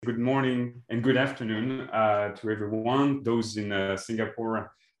Good morning and good afternoon to everyone. Those in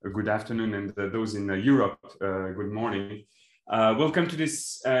Singapore, good afternoon, and those in Europe, good morning. Welcome to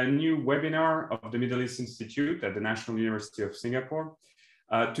this new webinar of the Middle East Institute at the National University of Singapore.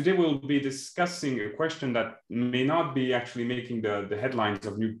 Today we'll be discussing a question that may not be actually making the headlines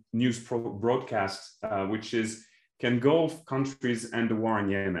of news broadcasts, which is, can Gulf countries end the war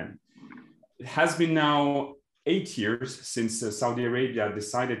in Yemen? It has been now 8 years since Saudi Arabia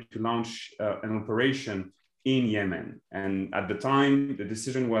decided to launch an operation in Yemen. And at the time, the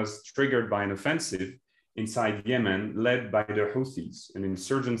decision was triggered by an offensive inside Yemen led by the Houthis, an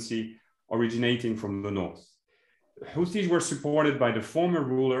insurgency originating from the north. The Houthis were supported by the former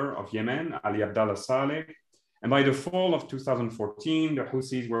ruler of Yemen, Ali Abdullah Saleh, and by the fall of 2014, the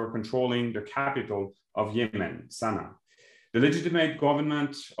Houthis were controlling the capital of Yemen, Sana'a. The legitimate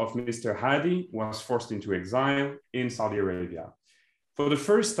government of Mr. Hadi was forced into exile in Saudi Arabia. For the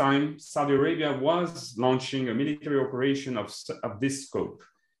first time, Saudi Arabia was launching a military operation of this scope.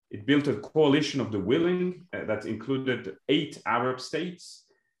 It built a coalition of the willing that included 8 Arab states,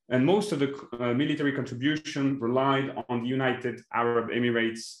 and most of the military contribution relied on the United Arab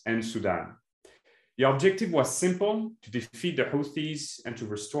Emirates and Sudan. The objective was simple: to defeat the Houthis and to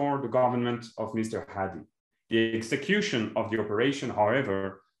restore the government of Mr. Hadi. The execution of the operation,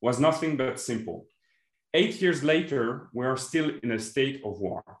 however, was nothing but simple. 8 years later, we are still in a state of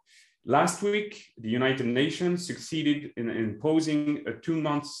war. Last week, the United Nations succeeded in imposing a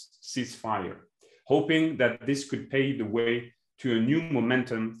 2-month ceasefire, hoping that this could pave the way to a new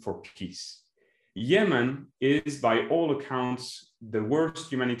momentum for peace. Yemen is, by all accounts, the worst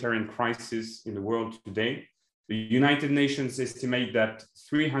humanitarian crisis in the world today. The United Nations estimate that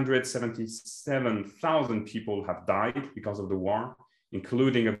 377,000 people have died because of the war,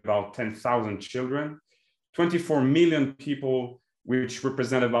 including about 10,000 children. 24 million people, which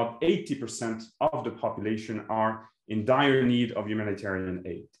represent about 80% of the population, are in dire need of humanitarian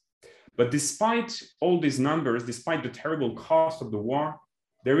aid. But despite all these numbers, despite the terrible cost of the war,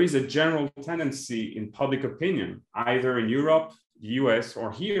 there is a general tendency in public opinion, either in Europe, the US,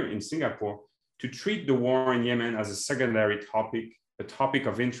 or here in Singapore, to treat the war in Yemen as a secondary topic, a topic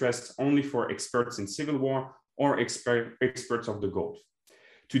of interest only for experts in civil war or experts of the Gulf.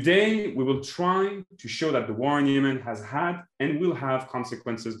 Today, we will try to show that the war in Yemen has had and will have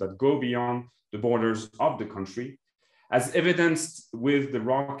consequences that go beyond the borders of the country, as evidenced with the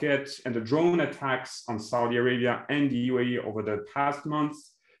rocket and the drone attacks on Saudi Arabia and the UAE over the past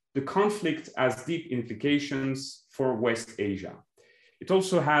months. The conflict has deep implications for West Asia. It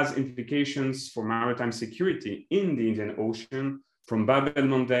also has implications for maritime security in the Indian Ocean. From Bab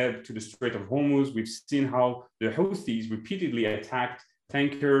el-Mandeb to the Strait of Hormuz, we've seen how the Houthis repeatedly attacked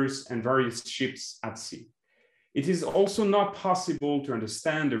tankers and various ships at sea. It is also not possible to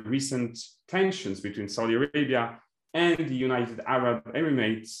understand the recent tensions between Saudi Arabia and the United Arab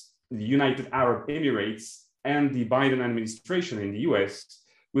Emirates and the Biden administration in the US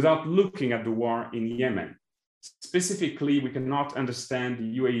without looking at the war in Yemen. Specifically, we cannot understand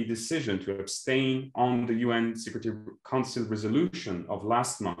the UAE decision to abstain on the UN Security Council resolution of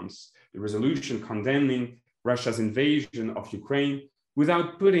last month, the resolution condemning Russia's invasion of Ukraine,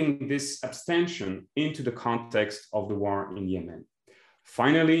 without putting this abstention into the context of the war in Yemen.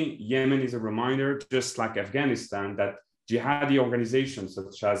 Finally, Yemen is a reminder, just like Afghanistan, that jihadi organizations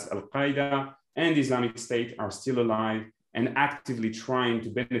such as Al-Qaeda and Islamic State are still alive and actively trying to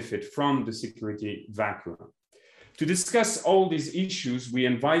benefit from the security vacuum. To discuss all these issues, we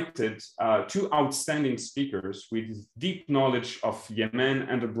invited 2 outstanding speakers with deep knowledge of Yemen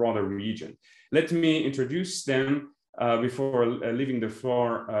and the broader region. Let me introduce them before leaving the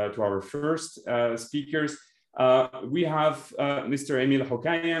floor to our first speakers. We have Mr. Emil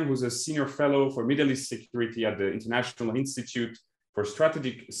Hokayan, who's a senior fellow for Middle East security at the International Institute for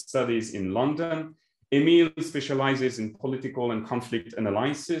Strategic Studies in London. Emil specializes in political and conflict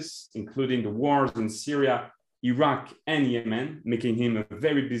analysis, including the wars in Syria, Iraq, and Yemen, making him a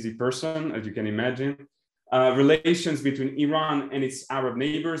very busy person, as you can imagine. Relations between Iran and its Arab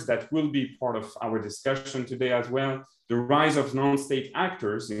neighbors, that will be part of our discussion today as well. The rise of non-state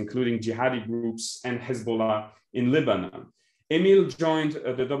actors, including jihadi groups and Hezbollah in Lebanon. Emil joined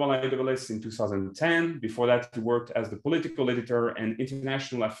the IISS in 2010. Before that, he worked as the political editor and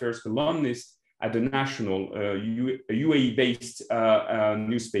international affairs columnist at the national UAE-based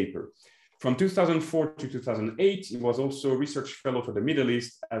newspaper. From 2004 to 2008, he was also a research fellow for the Middle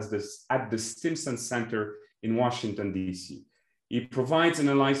East at the Stimson Center in Washington, D.C. He provides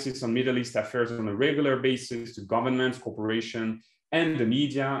analysis on Middle East affairs on a regular basis to governments, corporations, and the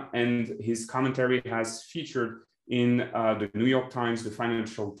media, and his commentary has featured in the New York Times, the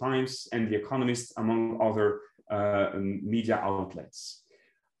Financial Times, and The Economist, among other media outlets.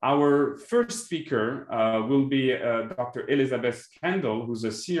 Our first speaker will be Dr. Elizabeth Kendall, who's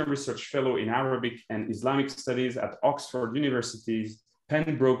a senior research fellow in Arabic and Islamic studies at Oxford University's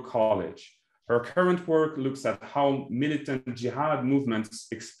Pembroke College. Her current work looks at how militant jihad movements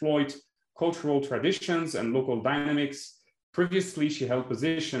exploit cultural traditions and local dynamics. Previously, she held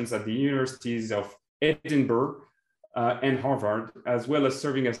positions at the universities of Edinburgh and Harvard, as well as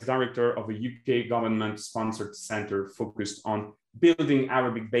serving as director of a UK government-sponsored center focused on building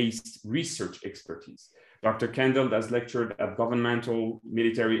Arabic-based research expertise. Dr. Kendall has lectured at governmental,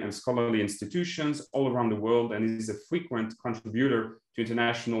 military, and scholarly institutions all around the world and is a frequent contributor to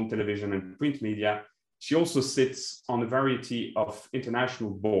international television and print media. She also sits on a variety of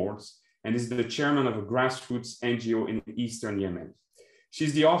international boards and is the chairman of a grassroots NGO in Eastern Yemen.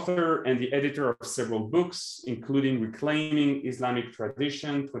 She's the author and the editor of several books, including Reclaiming Islamic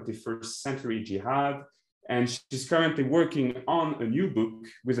Tradition, 21st Century Jihad, and she's currently working on a new book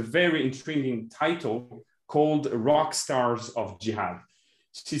with a very intriguing title called Rock Stars of Jihad.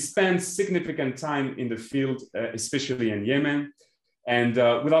 She spends significant time in the field, especially in Yemen. And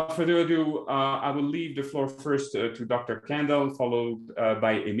without further ado, I will leave the floor first to Dr. Kendall, followed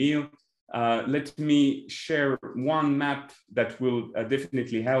by Emile. Let me share one map that will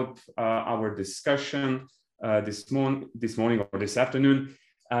definitely help our discussion this morning or this afternoon.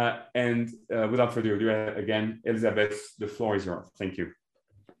 Without further ado, again, Elizabeth, the floor is yours. Thank you.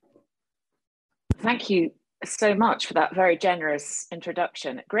 Thank you so much for that very generous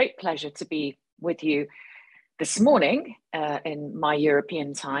introduction. Great pleasure to be with you this morning in my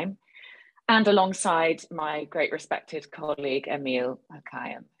European time and alongside my great respected colleague, Emile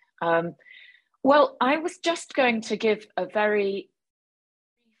Kayem. Well, I was just going to give a very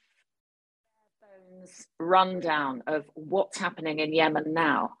brief rundown of what's happening in Yemen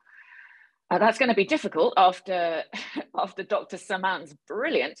now. That's going to be difficult after Dr. Saman's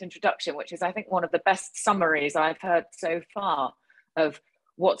brilliant introduction, which is, I think, one of the best summaries I've heard so far of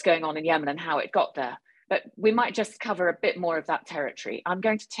what's going on in Yemen and how it got there. But we might just cover a bit more of that territory. I'm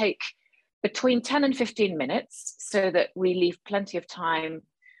going to take between 10 and 15 minutes so that we leave plenty of time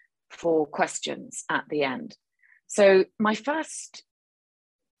for questions at the end. So my first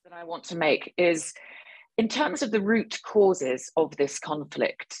that I want to make is, in terms of the root causes of this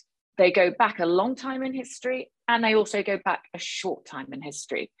conflict, they go back a long time in history and they also go back a short time in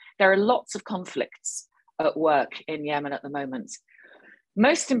history. There are lots of conflicts at work in Yemen at the moment.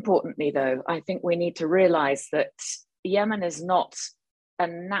 Most importantly, though, I think we need to realize that Yemen is not a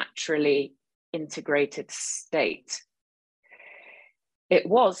naturally integrated state. It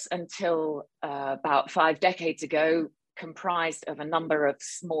was until about 5 decades ago comprised of a number of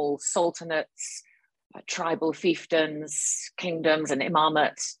small sultanates, tribal fiefdoms, kingdoms, and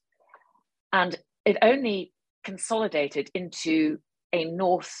imamates. And it only consolidated into a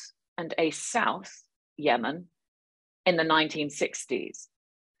north and a south Yemen in the 1960s.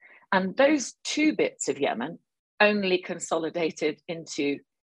 And those two bits of Yemen only consolidated into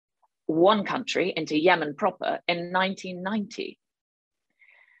one country, into Yemen proper, in 1990.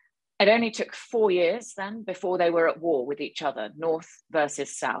 It only took 4 years then before they were at war with each other, north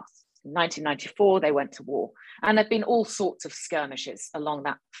versus south. In 1994, they went to war. And there've been all sorts of skirmishes along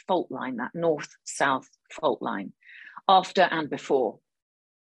that fault line, that north-south fault line, after and before.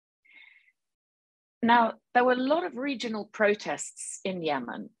 Now, there were a lot of regional protests in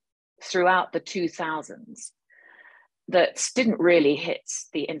Yemen throughout the 2000s that didn't really hit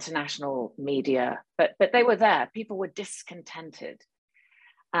the international media, but they were there. People were discontented.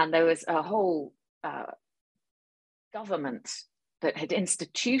 And there was a whole government that had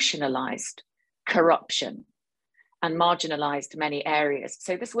institutionalized corruption and marginalized many areas.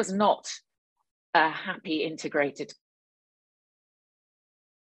 So this was not a happy, integrated.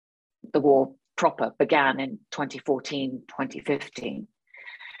 The war proper began in 2014, 2015.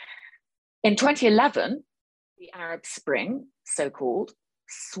 In 2011, the Arab Spring, so-called,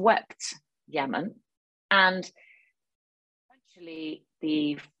 swept Yemen, and eventually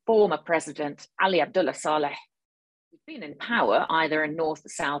the former president, Ali Abdullah Saleh, who'd been in power either in north,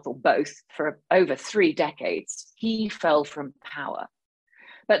 south, or both for over 3 decades, he fell from power.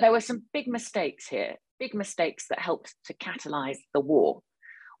 But there were some big mistakes here, big mistakes that helped to catalyze the war.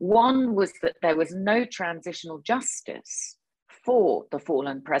 One was that there was no transitional justice for the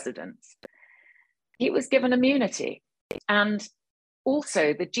fallen president. He was given immunity. And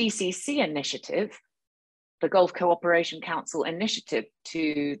also the GCC initiative, the Gulf Cooperation Council initiative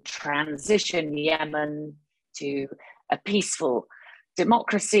to transition Yemen to a peaceful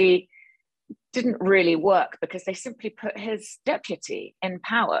democracy, didn't really work because they simply put his deputy in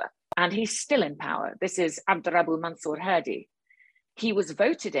power, and he's still in power. This is Abdurabu Mansour Hadi. He was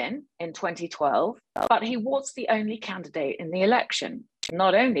voted in 2012, but he was the only candidate in the election.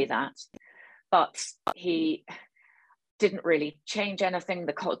 Not only that, but he didn't really change anything.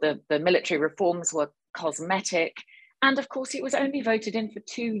 The military reforms were cosmetic. And of course, he was only voted in for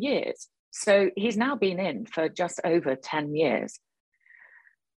 2 years. So he's now been in for just over 10 years.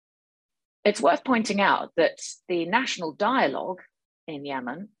 It's worth pointing out that the national dialogue in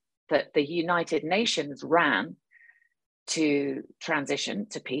Yemen that the United Nations ran to transition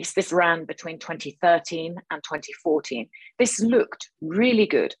to peace, this ran between 2013 and 2014. This looked really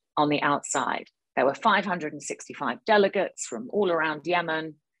good on the outside. There were 565 delegates from all around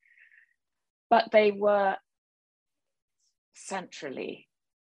Yemen, but they were centrally,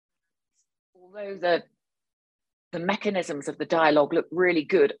 although the mechanisms of the dialogue looked really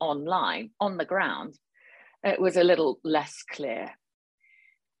good online, on the ground, it was a little less clear.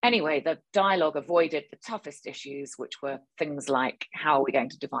 Anyway, the dialogue avoided the toughest issues, which were things like how are we going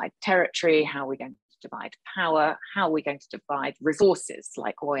to divide territory, how are we going to divide power, how are we going to divide resources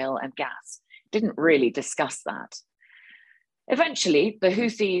like oil and gas. Didn't really discuss that. Eventually, the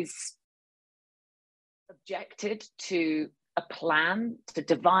Houthis objected to a plan to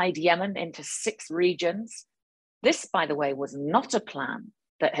divide Yemen into 6 regions. This, by the way, was not a plan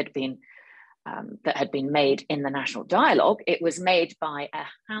that had been made in the national dialogue. It was made by a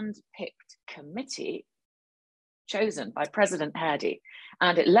hand-picked committee chosen by President Hadi,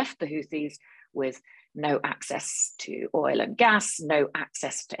 and it left the Houthis with no access to oil and gas, no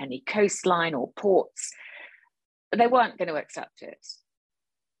access to any coastline or ports. They weren't going to accept it.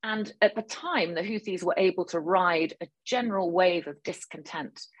 And at the time, the Houthis were able to ride a general wave of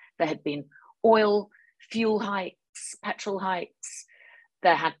discontent. There had been oil, fuel hikes, petrol hikes.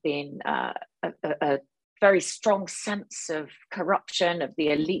 There had been a very strong sense of corruption, of the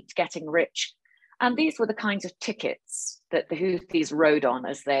elite getting rich. And these were the kinds of tickets that the Houthis rode on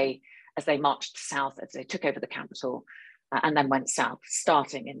as they marched south, as they took over the capital and then went south,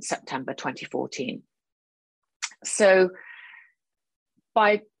 starting in September 2014. So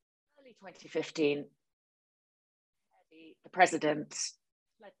by early 2015, the president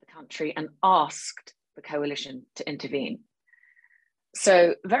led the country and asked the coalition to intervene.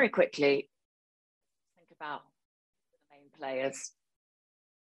 So very quickly, think about the main players.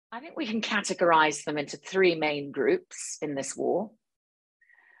 I think we can categorize them into 3 main groups in this war.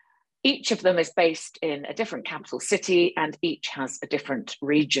 Each of them is based in a different capital city, and each has a different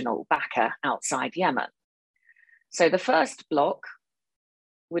regional backer outside Yemen. So the first block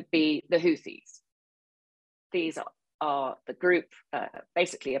would be the Houthis. These are the group,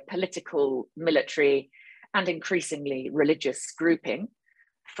 basically a political, military, and increasingly religious grouping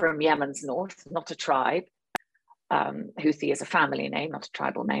from Yemen's north, not a tribe. Houthi is a family name, not a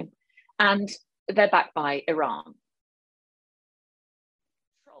tribal name. And they're backed by Iran.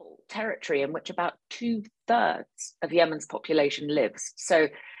 Control territory in which about 2/3 of Yemen's population lives. So,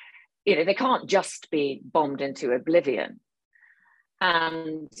 they can't just be bombed into oblivion.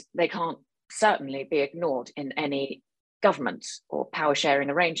 And they can't certainly be ignored in any government or power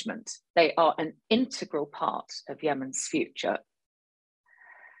sharing arrangement. They are an integral part of Yemen's future.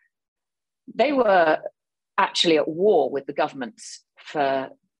 They were actually at war with the government for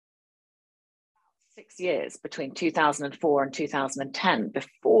 6 years, between 2004 and 2010,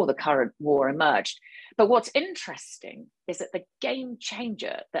 before the current war emerged. But what's interesting is that the game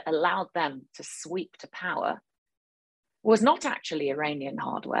changer that allowed them to sweep to power was not actually Iranian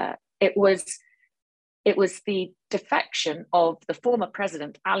hardware. It was the defection of the former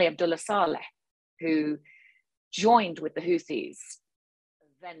president, Ali Abdullah Saleh, who joined with the Houthis to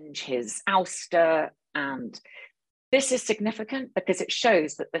avenge his ouster. And this is significant because it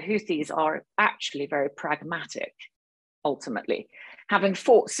shows that the Houthis are actually very pragmatic, ultimately. Having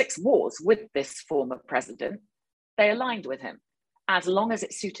fought 6 wars with this former president, they aligned with him as long as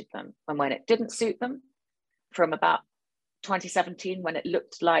it suited them. And when it didn't suit them, from about 2017, when it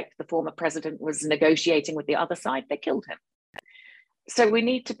looked like the former president was negotiating with the other side, they killed him. So we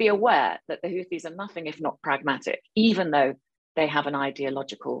need to be aware that the Houthis are nothing if not pragmatic, even though they have an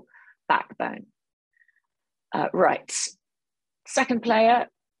ideological backbone. Right. Second player,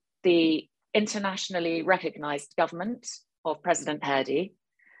 the internationally recognized government of President Hadi.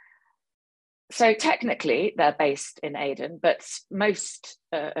 So technically, they're based in Aden, but most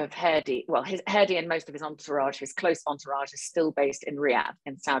of Hadi, well, Hadi and most of his entourage, his close entourage, is still based in Riyadh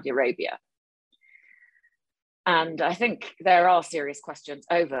in Saudi Arabia. And I think there are serious questions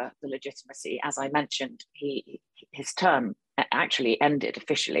over the legitimacy. As I mentioned, his term actually ended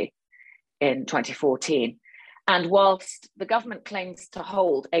officially in 2014. And whilst the government claims to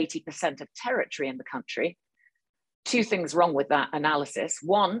hold 80% of territory in the country, two things wrong with that analysis.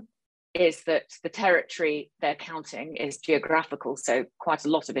 One is that the territory they're counting is geographical, so quite a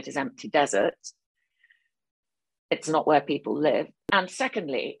lot of it is empty desert. It's not where people live. And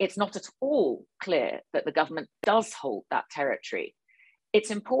secondly, it's not at all clear that the government does hold that territory.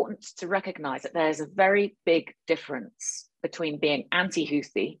 It's important to recognize that there's a very big difference between being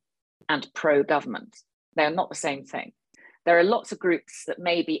anti-Houthi and pro-government. They're not the same thing. There are lots of groups that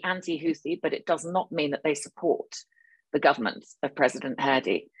may be anti-Houthi, but it does not mean that they support the government of President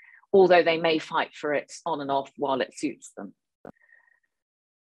Hadi, although they may fight for it on and off while it suits them.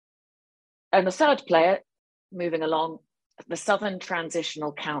 And the third player, moving along, the Southern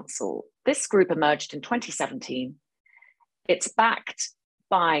Transitional Council. This group emerged in 2017. It's backed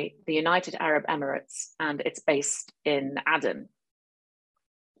by the United Arab Emirates and it's based in Aden.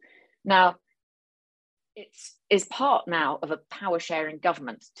 Now, it is part now of a power-sharing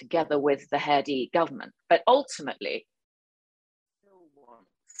government together with the Hadi government, but ultimately still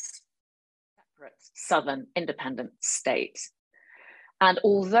wants a separate southern independent state. And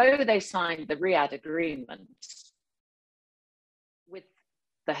although they signed the Riyadh agreement with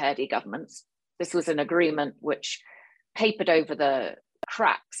the Hadi government, this was an agreement which papered over the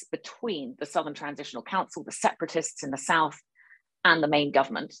cracks between the Southern Transitional Council, the separatists in the south, and the main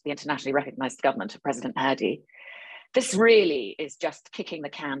government, the internationally recognized government of President Hadi. This really is just kicking the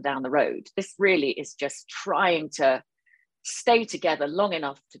can down the road. This really is just trying to stay together long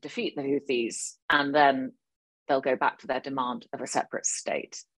enough to defeat the Houthis, and then they'll go back to their demand of a separate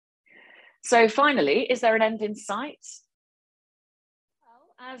state. So finally, is there an end in sight?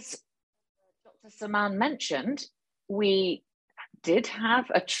 Well, as Dr. Saman mentioned, we did have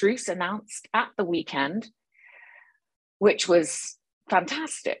a truce announced at the weekend, which was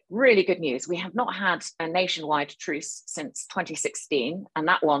fantastic, really good news. We have not had a nationwide truce since 2016, and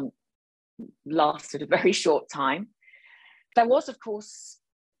that one lasted a very short time. There was, of course,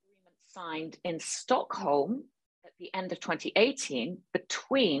 an agreement signed in Stockholm at the end of 2018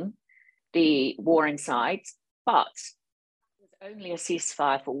 between the warring sides, but it was only a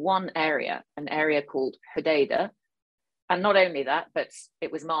ceasefire for one area, an area called Hodeidah. And not only that, but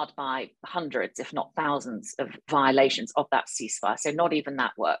it was marred by hundreds, if not thousands, of violations of that ceasefire. So not even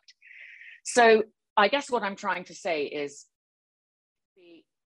that worked. So I guess what I'm trying to say is be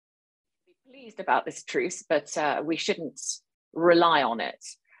pleased about this truce, but we shouldn't rely on it.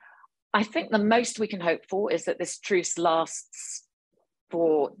 I think the most we can hope for is that this truce lasts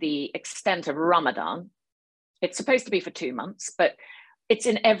for the extent of Ramadan. It's supposed to be for 2 months, but it's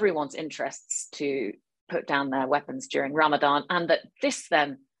in everyone's interests to put down their weapons during Ramadan, and that this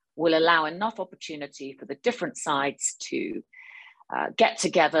then will allow enough opportunity for the different sides to get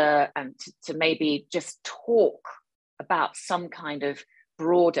together and to maybe just talk about some kind of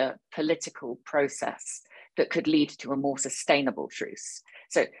broader political process that could lead to a more sustainable truce.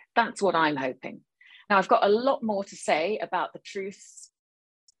 So that's what I'm hoping. Now, I've got a lot more to say about the truce,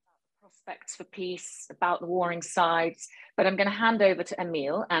 about the prospects for peace, about the warring sides, but I'm going to hand over to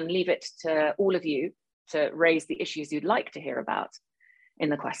Emil and leave it to all of you to raise the issues you'd like to hear about in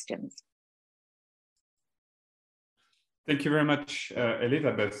the questions. Thank you very much,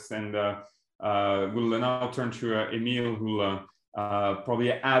 Elizabeth. And we'll now turn to Emil, who will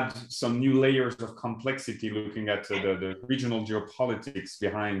probably add some new layers of complexity looking at the regional geopolitics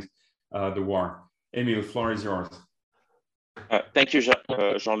behind the war. Emil, the floor is yours. Thank you,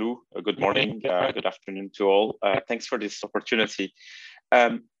 Jean-Loup. Good morning, good afternoon to all. Thanks for this opportunity.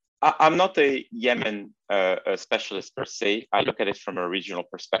 I'm not a Yemen specialist per se. I look at it from a regional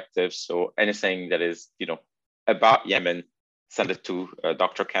perspective. So anything that is, about Yemen, send it to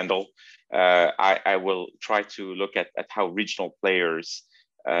Dr. Kendall. I will try to look at how regional players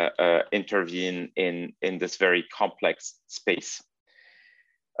intervene in this very complex space.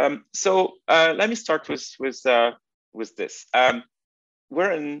 So let me start with this.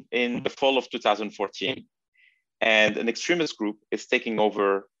 We're in the fall of 2014, and an extremist group is taking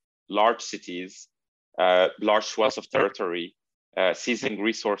over large cities, large swaths of territory, seizing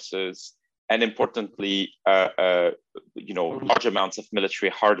resources, and importantly, large amounts of military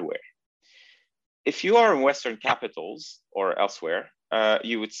hardware. If you are in Western capitals or elsewhere,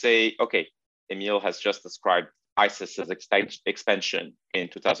 you would say, okay, Emil has just described ISIS's expansion in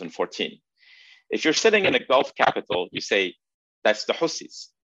 2014. If you're sitting in a Gulf capital, you say, that's the Houthis.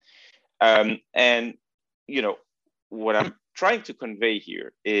 And, what I'm trying to convey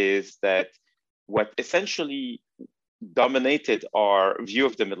here is that what essentially dominated our view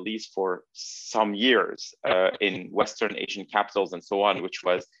of the Middle East for some years in Western Asian capitals and so on, which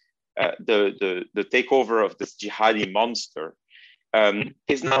was the takeover of this jihadi monster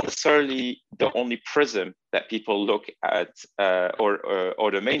is not necessarily the only prism that people look at,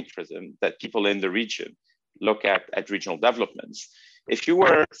 or the main prism that people in the region look at regional developments. If you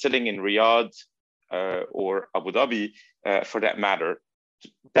were sitting in Riyadh or Abu Dhabi, for that matter,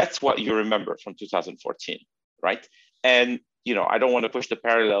 that's what you remember from 2014, right? And I don't want to push the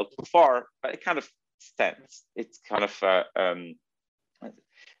parallel too far, but it kind of stands. It kind of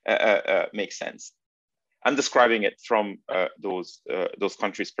makes sense. I'm describing it from those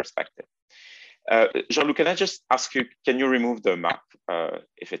countries' perspective. Jean-Luc, can I just ask you? Can you remove the map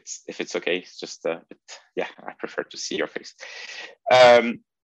if it's okay? It's just yeah, I prefer to see your face.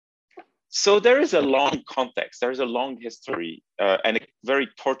 So there is a long context. There is a long history and a very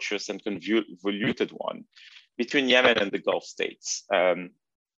tortuous and convoluted one between Yemen and the Gulf states.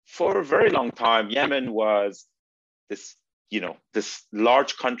 For a very long time, Yemen was this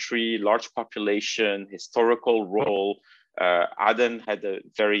large country, large population, historical role. Aden had a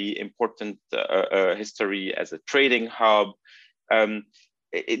very important history as a trading hub.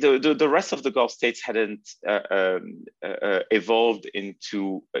 The rest of the Gulf states hadn't evolved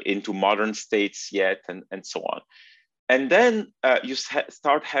into modern states yet, and so on. And then you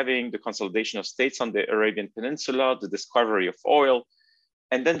start having the consolidation of states on the Arabian Peninsula, the discovery of oil.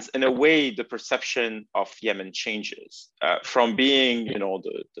 And then, in a way, the perception of Yemen changes from being,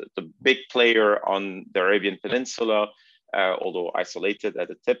 the big player on the Arabian Peninsula, although isolated at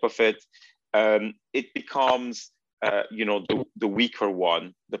the tip of it. It becomes, the weaker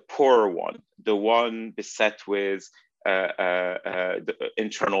one, the poorer one, the one beset with the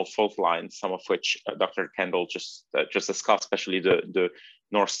internal fault lines, some of which Dr. Kendall just discussed, especially the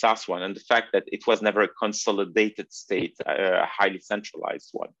North-South one, and the fact that it was never a consolidated state, a highly centralized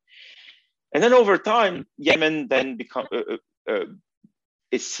one. And then over time, Yemen then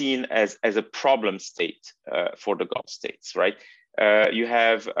is seen as a problem state for the Gulf states, right? You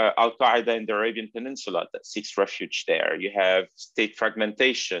have Al-Qaeda in the Arabian Peninsula that seeks refuge there. You have state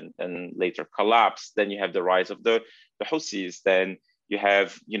fragmentation and later collapse. Then you have the rise of the Houthis. Then you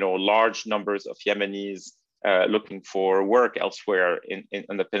have, large numbers of Yemenis looking for work elsewhere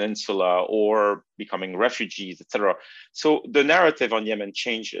in the peninsula or becoming refugees, etc. So the narrative on Yemen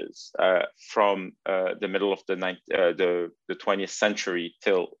changes from the middle of the 20th century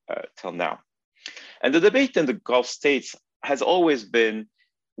till now. And the debate in the Gulf states has always been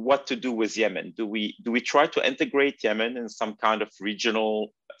what to do with Yemen. Do we try to integrate Yemen in some kind of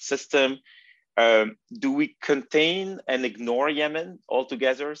regional system? Do we contain and ignore Yemen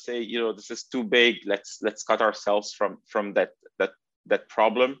altogether? Say, this is too big. Let's cut ourselves from that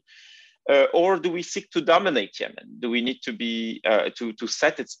problem, or do we seek to dominate Yemen? Do we need to be to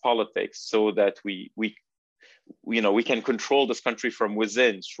set its politics so that we can control this country from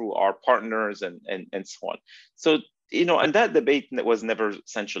within through our partners and so on? So and that debate was never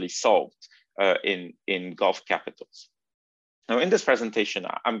essentially solved in Gulf capitals. Now, in this presentation,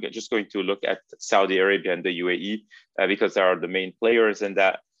 I'm just going to look at Saudi Arabia and the UAE because they are the main players in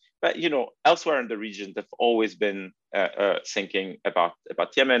that. But elsewhere in the region, they've always been thinking about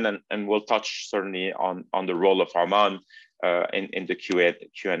Yemen, and we'll touch certainly on the role of Oman in the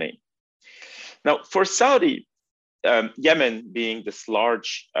Q&A. Now, for Saudi, Yemen being this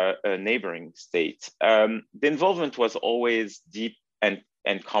large neighboring state, the involvement was always deep and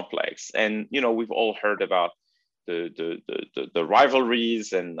complex. And we've all heard about the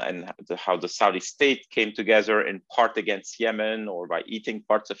rivalries and how the Saudi state came together in part against Yemen or by eating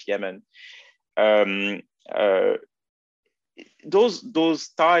parts of Yemen. Those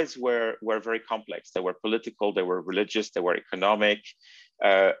ties were very complex. They were political, they were religious, they were economic.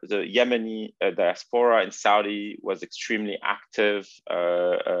 The Yemeni diaspora in Saudi was extremely active,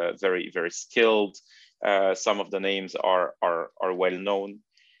 very, very skilled. Some of the names are well known.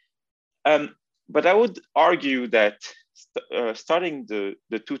 But I would argue that starting the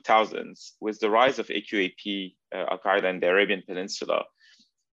 2000s, with the rise of AQAP, Al-Qaeda in the Arabian Peninsula,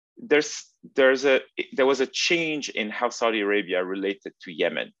 there was a change in how Saudi Arabia related to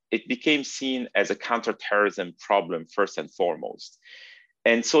Yemen. It became seen as a counterterrorism problem first and foremost.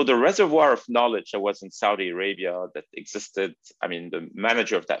 And so the reservoir of knowledge that was in Saudi Arabia that existed, I mean, the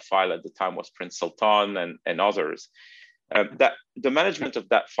manager of that file at the time was Prince Sultan and others, that the management of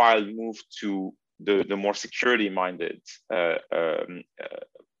that file moved to the more security-minded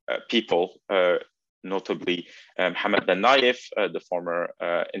people, notably Hamad bin Nayef, the former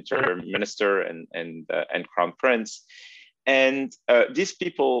interim minister and crown prince. And these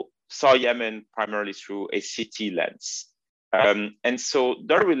people saw Yemen primarily through a CT lens. And so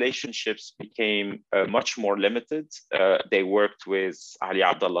their relationships became much more limited. They worked with Ali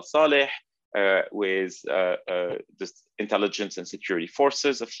Abdullah Saleh, with the intelligence and security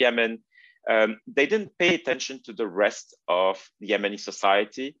forces of Yemen. They didn't pay attention to the rest of Yemeni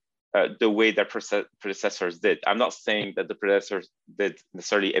society the way their predecessors did. I'm not saying that the predecessors did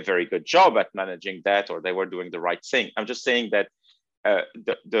necessarily a very good job at managing that, or they were doing the right thing. I'm just saying that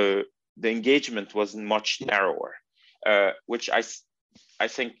the engagement was much narrower, which I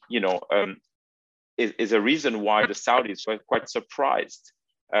think, is a reason why the Saudis were quite surprised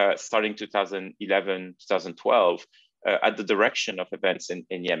starting 2011, 2012, at the direction of events in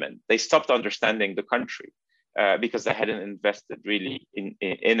Yemen. They stopped understanding the country because they hadn't invested really in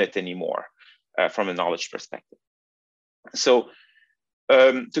it anymore from a knowledge perspective. So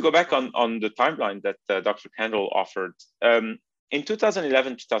to go back on the timeline that Dr. Kendall offered, in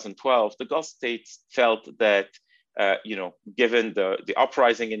 2011, 2012, the Gulf states felt that, given the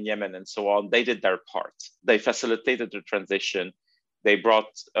uprising in Yemen and so on, they did their part. They facilitated the transition. They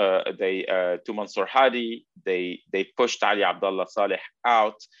brought to Mansour Hadi. They pushed Ali Abdullah Saleh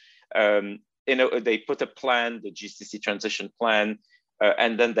out. They put a plan, the GCC transition plan,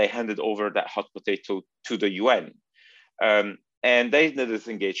 and then they handed over that hot potato to the UN. And they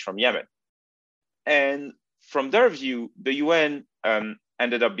disengaged from Yemen. And from their view, the UN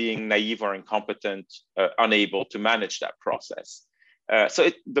ended up being naive or incompetent, unable to manage that process.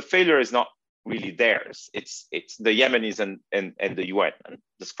 So the failure is not really theirs. It's the Yemenis and the UN, and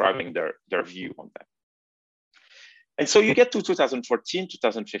describing their view on that. And so you get to 2014,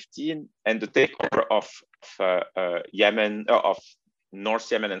 2015, and the takeover of Yemen, of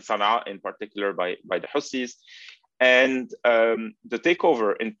North Yemen and Sana'a in particular by the Houthis, and the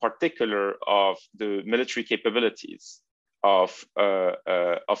takeover in particular of the military capabilities of the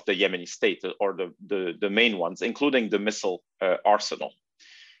Yemeni state, or the main ones, including the missile arsenal.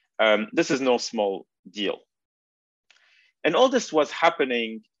 This is no small deal. And all this was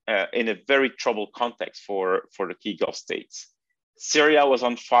happening in a very troubled context for the key Gulf states. Syria was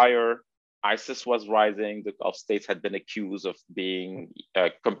on fire, ISIS was rising, the Gulf states had been accused of being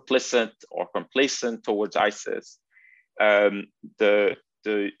complicit or complacent towards ISIS. The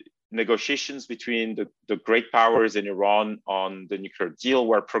negotiations between the great powers in Iran on the nuclear deal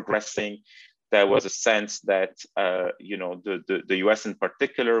were progressing. There was a sense that the US in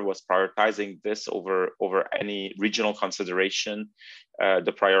particular was prioritizing this over any regional consideration.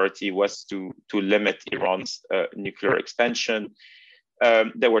 The priority was to limit Iran's nuclear expansion.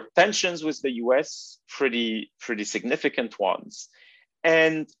 There were tensions with the US, pretty significant ones,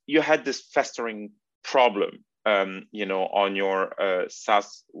 and you had this festering problem, on your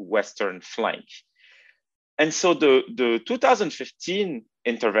southwestern flank. And so the 2015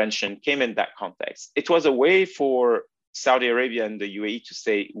 intervention came in that context. It was a way for Saudi Arabia and the UAE to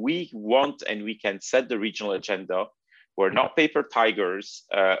say, we want and we can set the regional agenda. We're not paper tigers.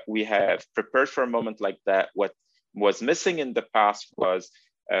 We have prepared for a moment like that. What was missing in the past was,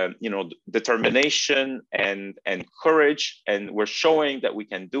 determination and courage, and we're showing that we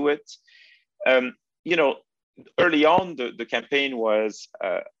can do it. Early on, the campaign was,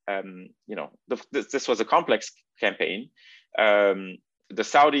 this was a complex campaign. The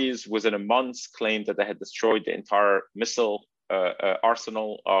Saudis, within a month, claimed that they had destroyed the entire missile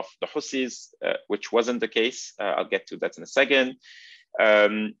arsenal of the Houthis, which wasn't the case. I'll get to that in a second.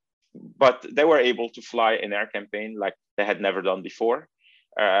 But they were able to fly an air campaign like they had never done before.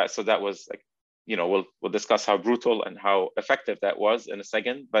 So that was like, we'll discuss how brutal and how effective that was in a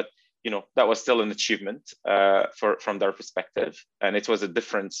second. But that was still an achievement from their perspective. And it was a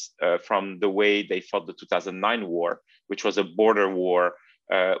difference from the way they fought the 2009 war, which was a border war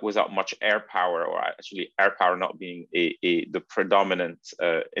without much air power, or actually air power not being the predominant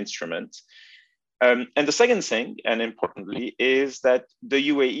instrument. And the second thing, and importantly, is that the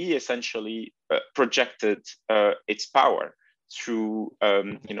UAE essentially projected its power through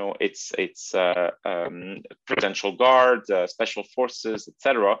its Prudential Guard, special forces,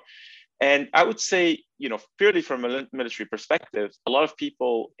 etc. And I would say, purely from a military perspective, a lot of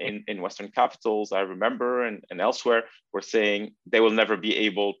people in Western capitals, I remember, and elsewhere, were saying they will never be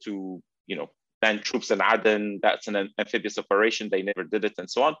able to, land troops in Aden. That's an amphibious operation. They never did it, and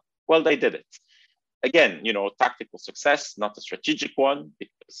so on. Well, they did it. Again, tactical success, not a strategic one,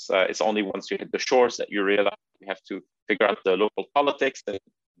 because it's only once you hit the shores that you realize you have to figure out the local politics and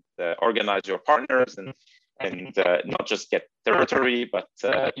organize your partners and not just get territory, but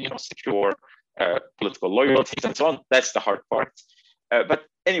secure political loyalties and so on. That's the hard part. But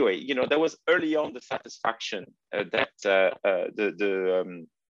anyway, there was early on the satisfaction that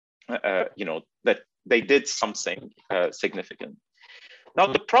that they did something significant. Now,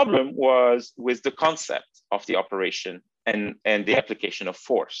 the problem was with the concept of the operation and the application of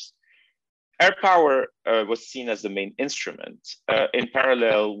force. Air power was seen as the main instrument in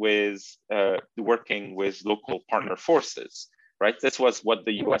parallel with working with local partner forces, right? This was what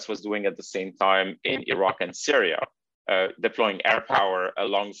the US was doing at the same time in Iraq and Syria, deploying air power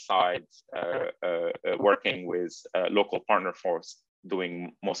alongside working with local partner force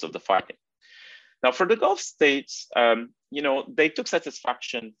doing most of the fighting. Now, for the Gulf states, they took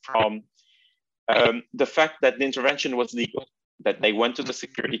satisfaction from the fact that the intervention was legal, that they went to the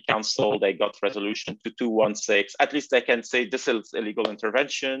Security Council, they got resolution 2216. At least they can say this is illegal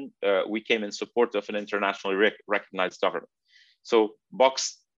intervention. We came in support of an internationally recognized government. So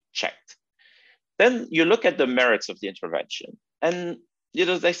box checked. Then you look at the merits of the intervention, and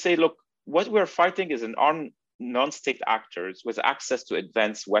they say, look, what we're fighting is an armed non-state actors with access to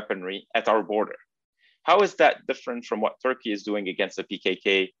advanced weaponry at our border. How is that different from what Turkey is doing against the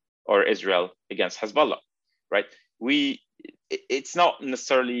PKK or Israel against Hezbollah, right? It's not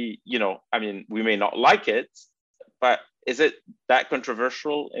necessarily, we may not like it, but is it that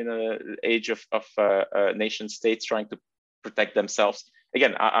controversial in an age of nation states trying to protect themselves?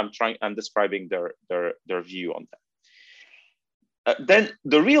 Again, I'm describing their view on that. Then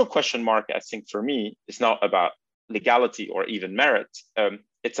the real question mark, I think, for me, is not about legality or even merit.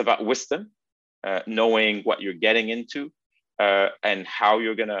 It's about wisdom, knowing what you're getting into and how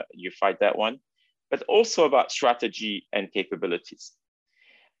you fight that one, but also about strategy and capabilities.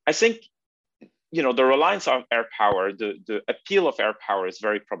 I think, the reliance on air power, the appeal of air power is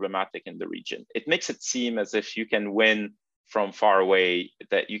very problematic in the region. It makes it seem as if you can win from far away,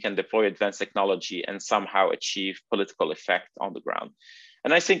 that you can deploy advanced technology and somehow achieve political effect on the ground.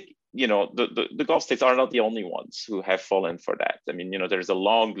 And I think, the Gulf states are not the only ones who have fallen for that. I mean, there's a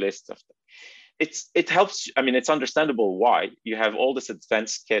long list of them. It helps, it's understandable why. You have all this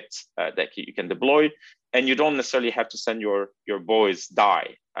advanced kit that you can deploy, and you don't necessarily have to send your boys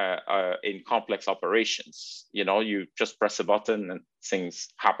die in complex operations. You just press a button and things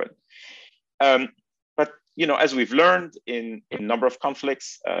happen. But as we've learned in a number of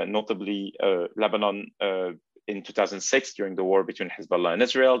conflicts, notably Lebanon in 2006 during the war between Hezbollah and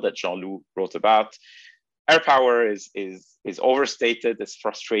Israel that Jean-Loup wrote about, air power is overstated, it's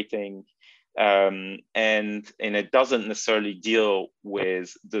frustrating, and it doesn't necessarily deal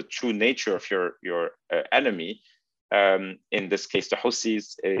with the true nature of your enemy. In this case, the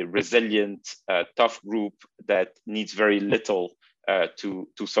Houthis, a resilient, tough group that needs very little to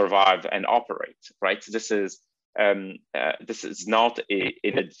survive and operate. Right? This is not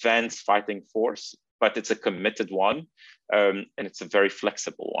an advanced fighting force, but it's a committed one, and it's a very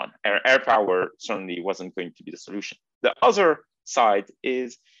flexible one. Air power certainly wasn't going to be the solution. The other side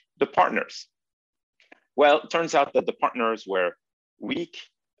is the partners. Well, it turns out that the partners were weak,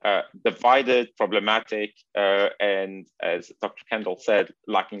 divided, problematic, and as Dr. Kendall said,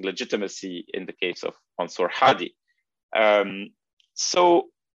 lacking legitimacy in the case of Mansour Hadi. So,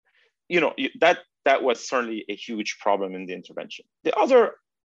 that was certainly a huge problem in the intervention. The other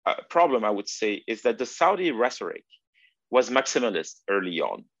problem, I would say, is that the Saudi rhetoric was maximalist early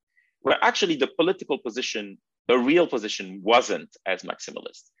on, where actually the political position, the real position, wasn't as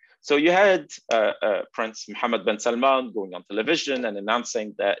maximalist. So you had Prince Mohammed bin Salman going on television and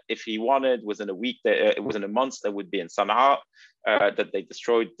announcing that if he wanted, within a month, that would be in Sana'a, that they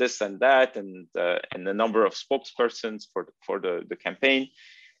destroyed this and that, and a number of spokespersons for the campaign.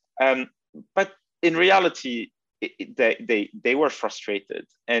 But in reality, they were frustrated.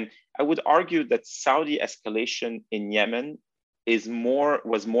 And I would argue that Saudi escalation in Yemen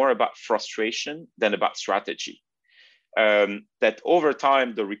was more about frustration than about strategy. That over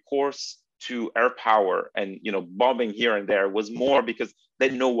time, the recourse to air power and bombing here and there was more because they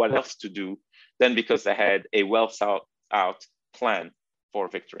didn't know what else to do than because they had a well thought out plan for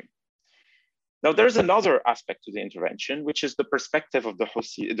victory. Now, there's another aspect to the intervention, which is the perspective of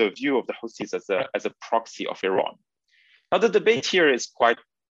the view of the Houthis as a proxy of Iran. Now, the debate here is quite,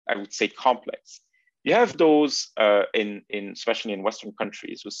 I would say, complex. You have those especially in Western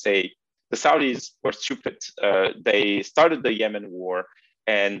countries, who say the Saudis were stupid. They started the Yemen war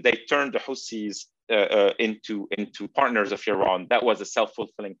and they turned the Houthis into partners of Iran. That was a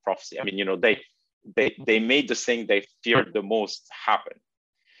self-fulfilling prophecy. I mean, they made the thing they feared the most happen.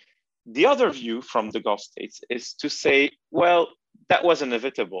 The other view from the Gulf states is to say, well, that was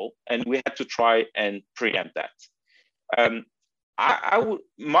inevitable and we had to try and preempt that.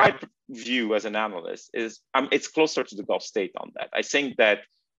 My view as an analyst is it's closer to the Gulf state on that. I think that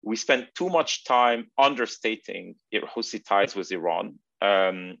we spent too much time understating Houthi ties with Iran.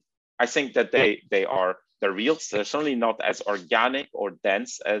 I think that they're real. So they're certainly not as organic or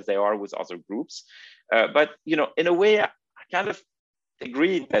dense as they are with other groups. But in a way, I kind of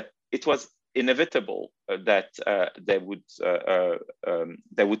agreed that it was inevitable that they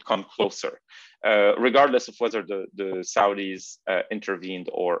would come closer, regardless of whether the Saudis intervened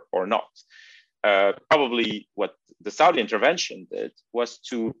or not. Probably what the Saudi intervention did was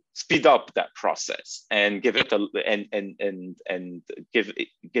to speed up that process and give it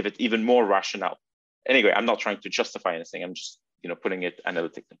give it even more rationale. Anyway, I'm not trying to justify anything. I'm just putting it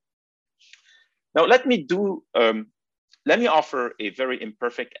analytically. Now let me offer a very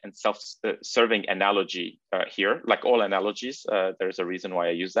imperfect and self-serving analogy here. Like all analogies, there's a reason why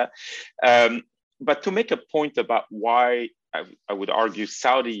I use that. But to make a point about why I would argue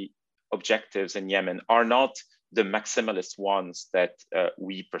Saudi objectives in Yemen are not the maximalist ones that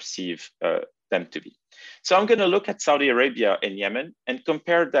we perceive them to be. So I'm going to look at Saudi Arabia in Yemen and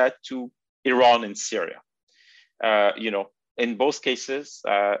compare that to Iran and Syria. In both cases,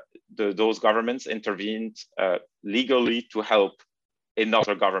 those governments intervened legally to help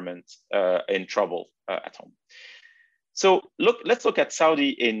another government in trouble at home. So let's look at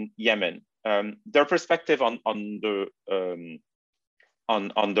Saudi in Yemen. Their perspective on the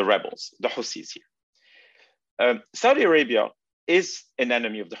rebels, the Houthis here. Saudi Arabia is an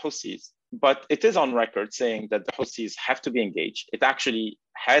enemy of the Houthis, but it is on record saying that the Houthis have to be engaged. It actually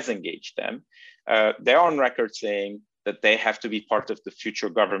has engaged them. They are on record saying that they have to be part of the future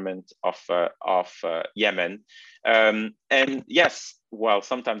government of Yemen. And yes, while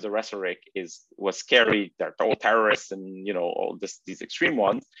sometimes the rhetoric was scary, they're all terrorists and all these extreme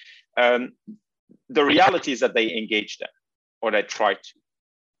ones, the reality is that they engage them, or they try to,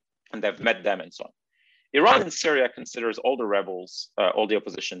 and they've met them and so on. Iran and Syria considers all the rebels, all the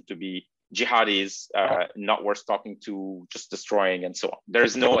opposition to be jihadis, not worth talking to, just destroying and so on.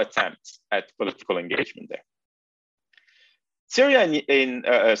 There's no attempt at political engagement there. Saudi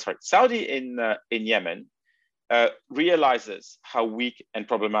in Yemen realizes how weak and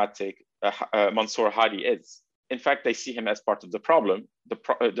problematic Mansour Hadi is. In fact, they see him as part of the problem.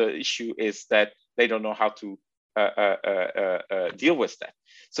 The issue is that they don't know how to deal with that.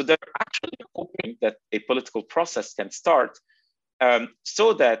 So they're actually hoping that a political process can start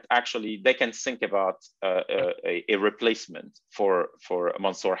so that actually they can think about a replacement for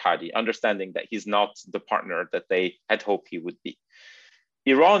Mansour Hadi, understanding that he's not the partner that they had hoped he would be.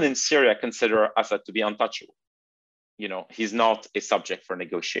 Iran and Syria consider Assad to be untouchable. He's not a subject for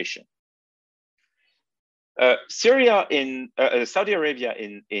negotiation. Saudi Arabia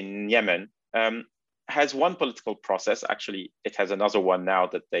in Yemen has one political process. Actually, it has another one now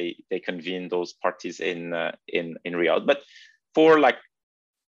that they convene those parties in Riyadh. But for like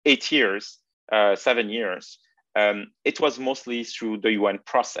 8 years, 7 years, it was mostly through the UN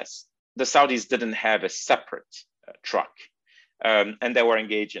process. The Saudis didn't have a separate track, and they were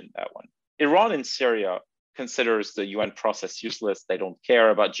engaged in that one. Iran and Syria considers the UN process useless. They don't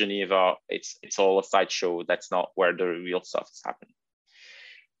care about Geneva. It's all a sideshow. That's not where the real stuff is happening.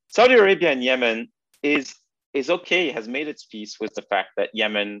 Saudi Arabia and Yemen is okay, has made its peace with the fact that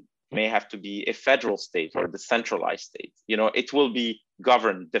Yemen may have to be a federal state or a decentralized state. It will be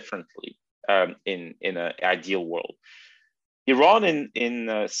governed differently in an ideal world. Iran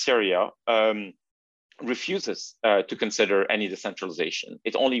in Syria refuses to consider any decentralization.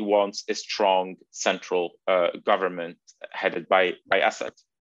 It only wants a strong central government headed by Assad.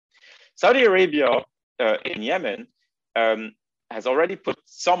 Saudi Arabia in Yemen has already put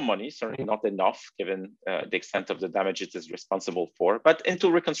some money, certainly not enough given the extent of the damage it is responsible for, but into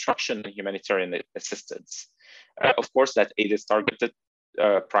reconstruction and humanitarian assistance. Of course, that aid is targeted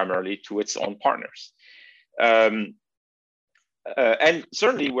primarily to its own partners. And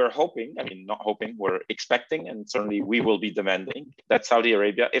certainly we're hoping, we're expecting, and certainly we will be demanding that Saudi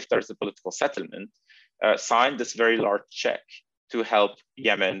Arabia, if there's a political settlement, sign this very large check to help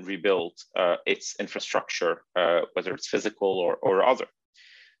Yemen rebuild its infrastructure, whether it's physical or other.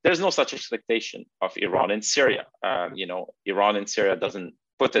 There's no such expectation of Iran and Syria. Iran and Syria doesn't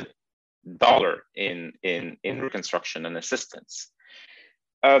put $1 in reconstruction and assistance.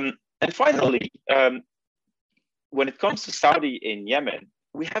 And finally, when it comes to Saudi in Yemen,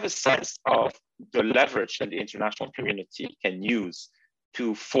 we have a sense of the leverage that the international community can use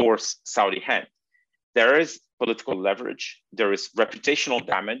to force Saudi hand. There is political leverage, there is reputational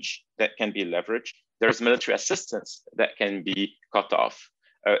damage that can be leveraged, there's military assistance that can be cut off,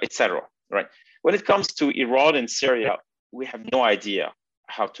 etc. Right? When it comes to Iran and Syria, we have no idea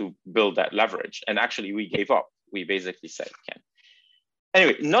how to build that leverage. And actually we gave up. We basically said, can.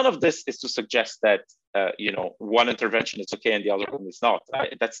 Anyway, none of this is to suggest that one intervention is okay and the other one is not.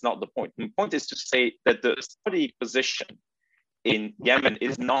 That's not the point. The point is to say that the Saudi position in Yemen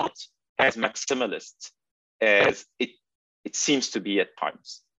is not as maximalist as it seems to be at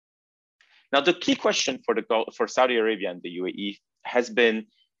times. Now, the key question for Saudi Arabia and the UAE has been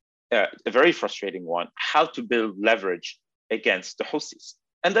a very frustrating one: how to build leverage against the Houthis.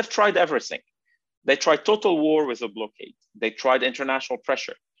 And they've tried everything. They tried total war with a blockade. They tried international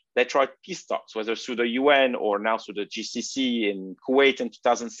pressure. They tried peace talks, whether through the UN or now through the GCC in Kuwait in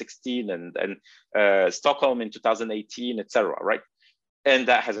 2016 and Stockholm in 2018, etc. Right? And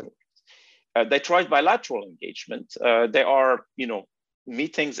that hasn't worked. They tried bilateral engagement. There are,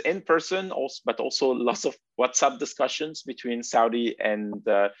 meetings in person, but also lots of WhatsApp discussions between Saudi and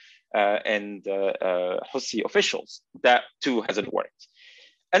Houthi officials. That too hasn't worked.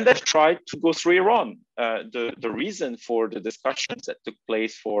 And they've tried to go through Iran. The reason for the discussions that took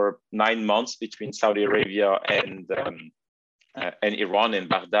place for 9 months between Saudi Arabia and Iran in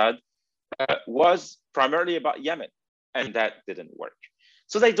Baghdad was primarily about Yemen, and that didn't work.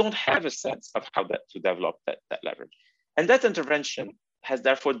 So they don't have a sense of how to develop that leverage. And that intervention has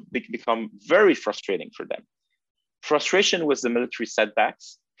therefore become very frustrating for them. Frustration with the military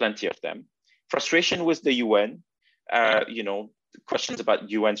setbacks, plenty of them. Frustration with the UN, questions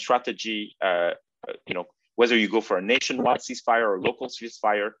about UN strategy, whether you go for a nationwide ceasefire or local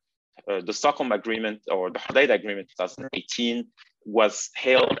ceasefire. The Stockholm Agreement or the Hudaybiyah Agreement 2018 was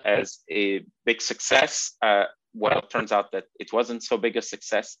hailed as a big success. Well, it turns out that it wasn't so big a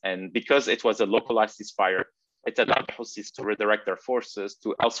success. And because it was a localized ceasefire, it allowed the Houthis to redirect their forces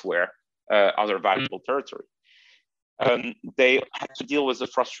to elsewhere, other valuable territory. They had to deal with the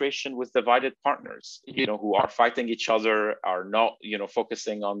frustration with divided partners, who are fighting each other, are not,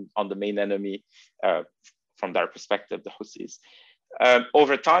 focusing on the main enemy from their perspective, the Houthis.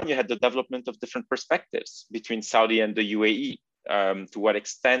 Over time, you had the development of different perspectives between Saudi and the UAE. To what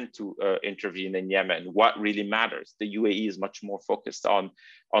extent to intervene in Yemen, what really matters. The UAE is much more focused on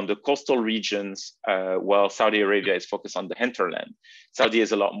the coastal regions, while Saudi Arabia is focused on the hinterland. Saudi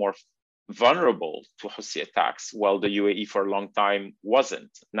is a lot more vulnerable to Houthi attacks, while the UAE for a long time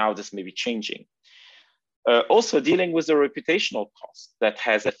wasn't. Now this may be changing. Also dealing with the reputational cost that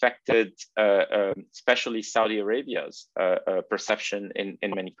has affected especially Saudi Arabia's perception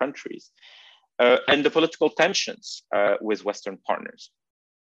in many countries. And the political tensions with Western partners.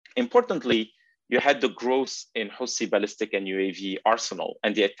 Importantly, you had the growth in Houthi ballistic and UAV arsenal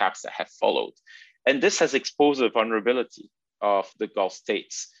and the attacks that have followed. And this has exposed the vulnerability of the Gulf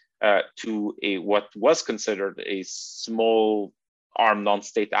states to what was considered a small armed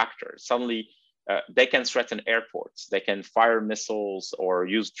non-state actor. Suddenly, they can threaten airports, they can fire missiles or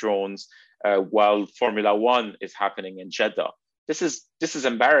use drones while Formula One is happening in Jeddah. This is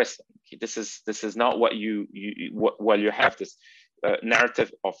embarrassing. This is not what while you have this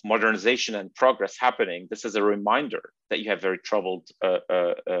narrative of modernization and progress happening. This is a reminder that you have very troubled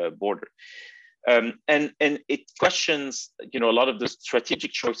border, and it questions a lot of the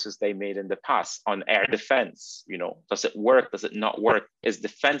strategic choices they made in the past on air defense. Does it work? Does it not work? Is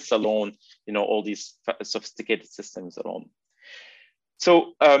defense alone? All these sophisticated systems alone.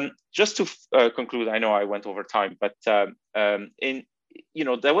 So just to conclude, I know I went over time, but there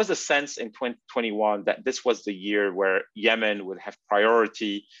was a sense in 2021 that this was the year where Yemen would have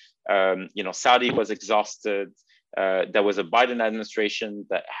priority. Saudi was exhausted. There was a Biden administration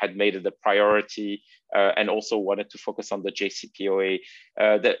that had made it a priority and also wanted to focus on the JCPOA,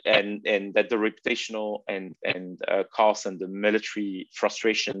 and that the reputational and costs and the military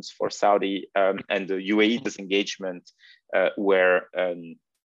frustrations for Saudi and the UAE disengagement were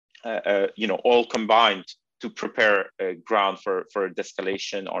all combined to prepare ground for a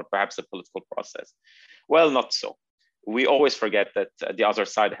de-escalation or perhaps a political process. Well, not so. We always forget that the other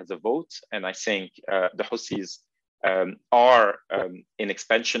side has a vote, and I think the Houthis are an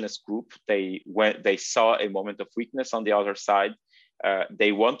expansionist group. They saw a moment of weakness on the other side.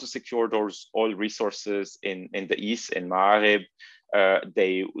 They want to secure those oil resources in the east, in Ma'arib.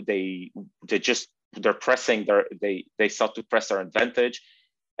 They're pressing they sought to press their advantage.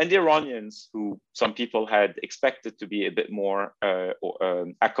 And the Iranians, who some people had expected to be a bit more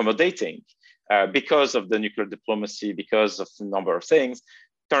accommodating because of the nuclear diplomacy, because of a number of things,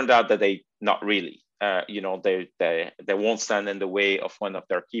 turned out that they not really. They won't stand in the way of one of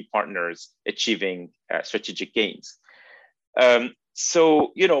their key partners achieving strategic gains.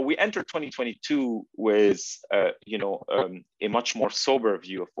 So we entered 2022 with a much more sober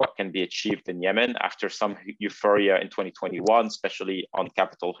view of what can be achieved in Yemen after some euphoria in 2021, especially on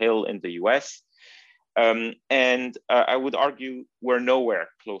Capitol Hill in the US. I would argue we're nowhere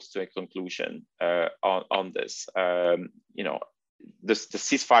close to a conclusion on this. The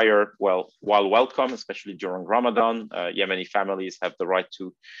ceasefire, while welcome, especially during Ramadan, Yemeni families have the right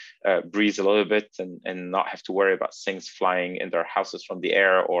to breathe a little bit and not have to worry about things flying in their houses from the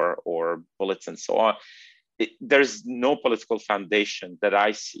air or bullets and so on. There's no political foundation that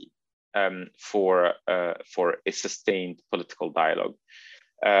I see for a sustained political dialogue.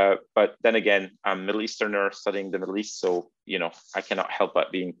 But then again, I'm a Middle Easterner studying the Middle East, so I cannot help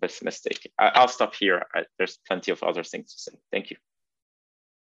but being pessimistic. I'll stop here. There's plenty of other things to say. Thank you.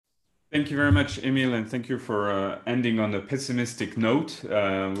 Thank you very much, Emil, and thank you for ending on a pessimistic note,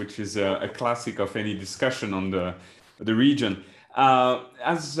 which is a classic of any discussion on the region.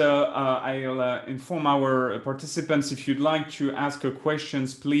 As I'll inform our participants, if you'd like to ask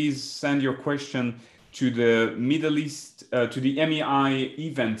questions, please send your question to the Middle East, to the MEI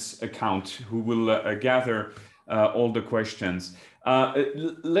events account, who will gather all the questions.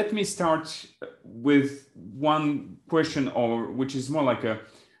 Let me start with one question, which is more like a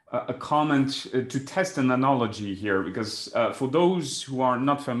comment to test an analogy here, because for those who are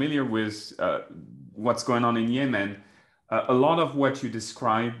not familiar with what's going on in Yemen, a lot of what you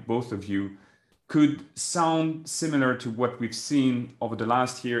describe, both of you, could sound similar to what we've seen over the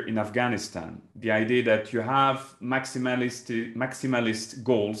last year in Afghanistan. The idea that you have maximalist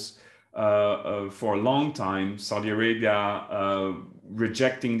goals for a long time, Saudi Arabia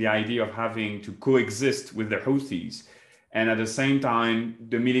rejecting the idea of having to coexist with the Houthis, and at the same time,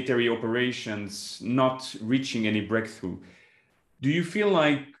 the military operations not reaching any breakthrough. Do you feel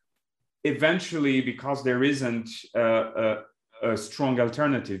like eventually, because there isn't a strong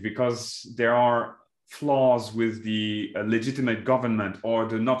alternative, because there are flaws with the legitimate government or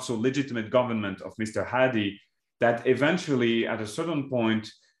the not so legitimate government of Mr. Hadi, that eventually at a certain point,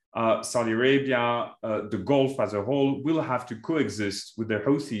 Saudi Arabia, the Gulf as a whole, will have to coexist with the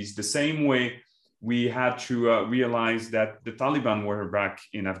Houthis the same way we had to realize that the Taliban were back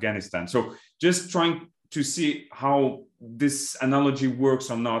in Afghanistan. So just trying to see how this analogy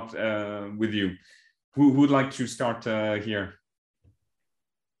works or not with you. Who would like to start here?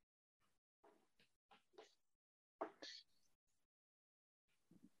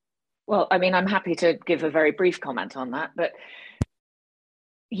 Well, I mean, I'm happy to give a very brief comment on that, but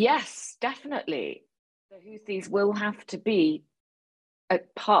yes, definitely. The Houthis will have to be a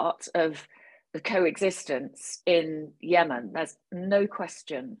part of the coexistence in Yemen. There's no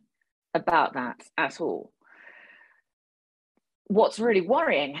question about that at all. What's really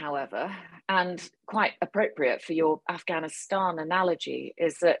worrying, however, and quite appropriate for your Afghanistan analogy,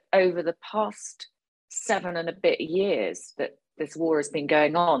 is that over the past 7 and a bit years that this war has been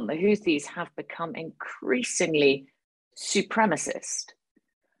going on, the Houthis have become increasingly supremacist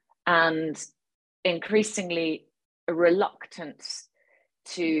and increasingly reluctant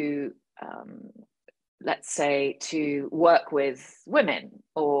to let's say, to work with women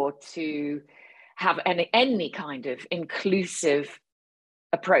or to have any kind of inclusive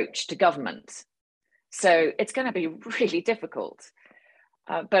approach to government. So it's going to be really difficult.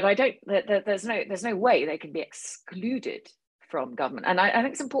 But there's no way they can be excluded from government. And I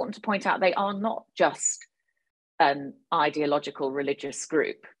think it's important to point out they are not just an ideological religious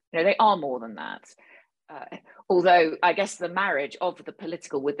group. They are more than that. Although I guess the marriage of the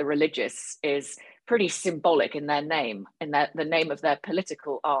political with the religious is pretty symbolic in their name, in the name of their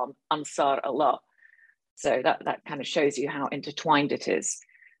political arm, Ansar Allah. So that kind of shows you how intertwined it is.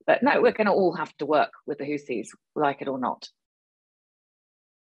 But no, we're going to all have to work with the Houthis, like it or not.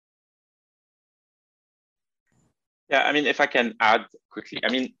 Yeah, I mean, if I can add quickly, I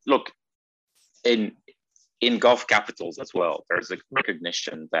mean, look, in Gulf capitals as well, there's a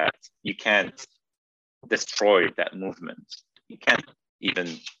recognition that you can't destroy that movement. You can't even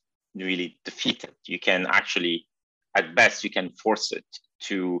really defeat it. You can actually, at best, you can force it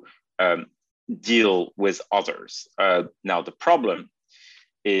to deal with others. Now, the problem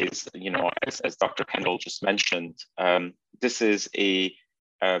is, as Dr. Kendall just mentioned, this is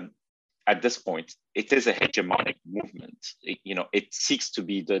at this point, it is a hegemonic movement. It seeks to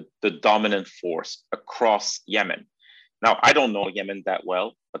be the dominant force across Yemen. Now, I don't know Yemen that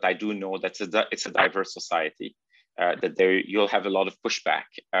well, but I do know that it's a diverse society, that you'll have a lot of pushback,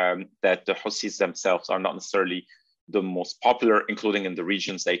 that the Houthis themselves are not necessarily the most popular, including in the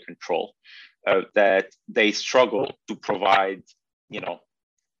regions they control, that they struggle to provide,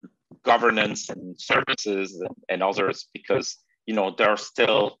 governance and services and others because, they're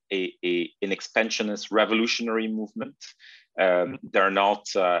still an expansionist revolutionary movement. They're not,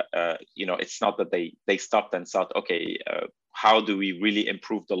 it's not that they stopped and thought, okay, how do we really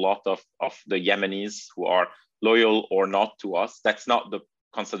improve the lot of the Yemenis who are loyal or not to us. That's not the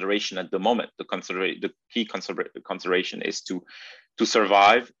consideration at the moment. The key consideration is to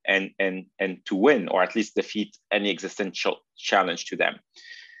survive and to win, or at least defeat any existential challenge to them.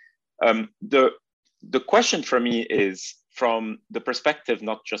 The question for me is, from the perspective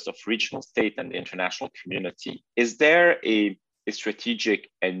not just of regional state and the international community, is there a strategic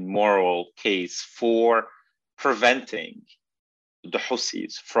and moral case for preventing the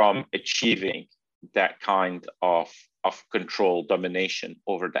Houthis from achieving that kind of control, domination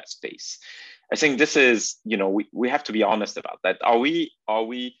over that space? I think this is, we have to be honest about that.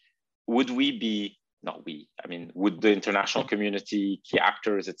 Would the international community, key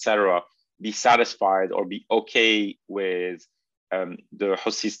actors, etc., be satisfied or be okay with the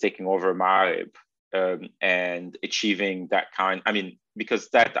Houthis taking over Ma'arib and achieving that kind? Because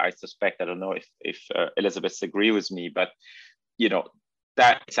that, I suspect, I don't know if Elizabeth agrees with me, but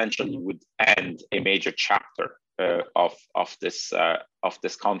that essentially would end a major chapter of this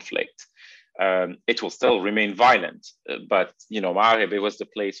conflict. It will still remain violent, but Ma'arib, it was the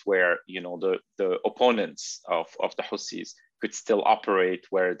place where the opponents of the Houthis could still operate,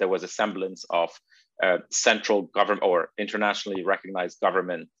 where there was a semblance of central government or internationally recognized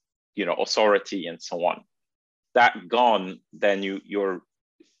government, authority and so on. That gone, then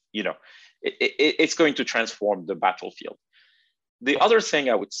it's going to transform the battlefield. The other thing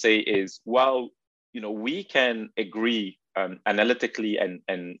I would say is, while we can agree analytically and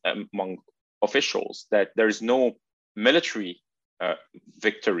among officials that there is no military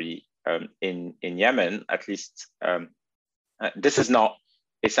victory in Yemen, at least this is not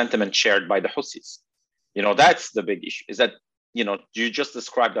a sentiment shared by the Houthis. That's the big issue, is that, you just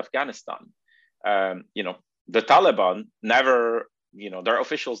described Afghanistan. The Taliban never, their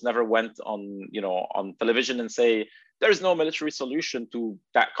officials never went on television and say, there's no military solution to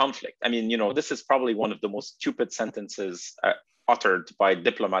that conflict. This is probably one of the most stupid sentences uttered by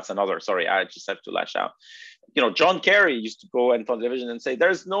diplomats and others. Sorry, I just have to lash out. John Kerry used to go on television and say,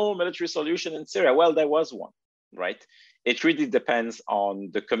 there's no military solution in Syria. Well, there was one, right? It really depends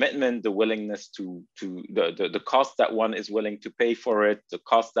on the commitment, the willingness to the cost that one is willing to pay for it, the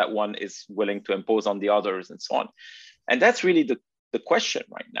cost that one is willing to impose on the others, and so on. And that's really the question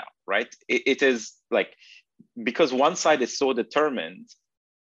right now, right? It is like, because one side is so determined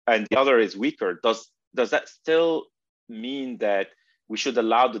and the other is weaker, does that still mean that we should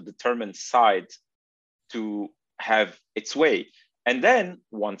allow the determined side to have its way? And then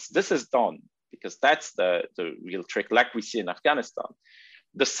once this is done, because that's the real trick, like we see in Afghanistan,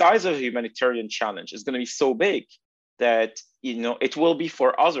 the size of the humanitarian challenge is going to be so big that it will be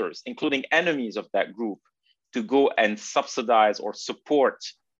for others, including enemies of that group, to go and subsidize or support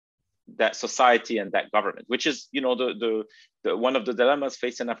that society and that government, which is the one of the dilemmas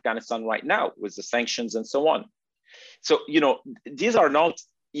faced in Afghanistan right now with the sanctions and so on. So these are not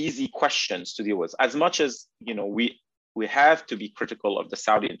easy questions to deal with. As much as we have to be critical of the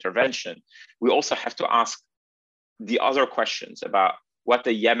Saudi intervention, we also have to ask the other questions about what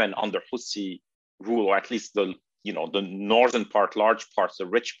the Yemen under Houthi rule, or at least the northern part, large parts, the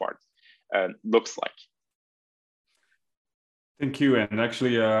rich part, looks like. Thank you. And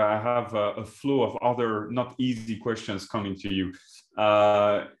actually, I have a flow of other not easy questions coming to you.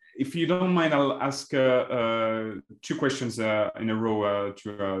 If you don't mind, I'll ask two questions in a row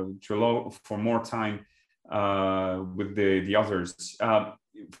to allow for more time with the others.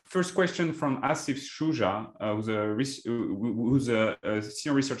 First question from Asif Shuja, who's a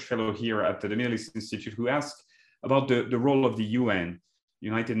senior research fellow here at the Middle East Institute, who asked about the role of the UN,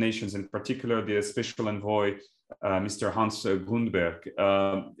 United Nations, in particular the Special Envoy, Mr. Hans Grundberg,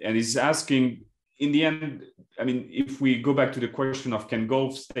 and he's asking, in the end, if we go back to the question of can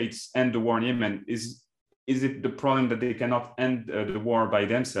Gulf states end the war in Yemen, is it the problem that they cannot end the war by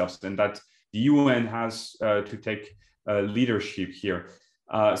themselves, and that the UN has to take leadership here?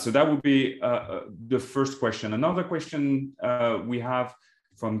 So that would be the first question. Another question we have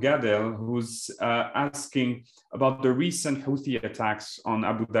from Gadel, who's asking about the recent Houthi attacks on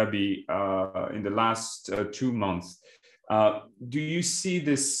Abu Dhabi in the last 2 months. Do you see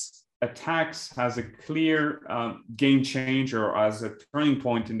this attacks as a clear game changer, or as a turning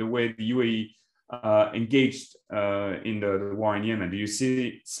point in the way the UAE engaged in the war in Yemen? Do you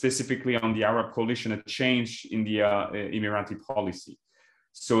see specifically on the Arab coalition a change in the Emirati policy?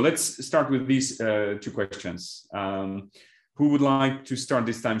 So let's start with these two questions. Who would like to start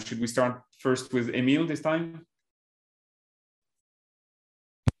this time? Should we start first with Emil this time?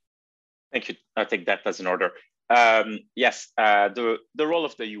 Thank you. I'll take that as an order. Yes, the role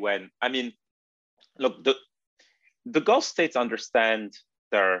of the UN. Look, the Gulf states understand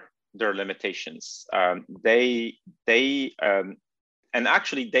their limitations. And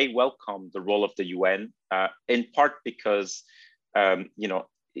actually they welcome the role of the UN, in part because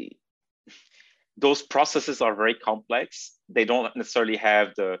those processes are very complex. They don't necessarily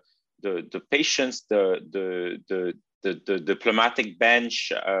have the patience, the diplomatic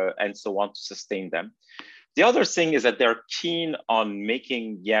bench, and so on to sustain them. The other thing is that they're keen on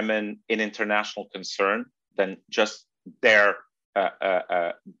making Yemen an international concern than just their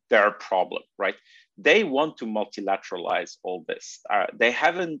problem, right? They want to multilateralize all this. They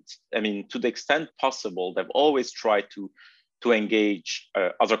haven't, to the extent possible, they've always tried to engage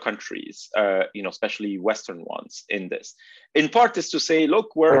other countries, especially Western ones in this. In part is to say,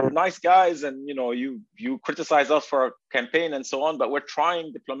 look, we're nice guys, and you criticize us for our campaign and so on, but we're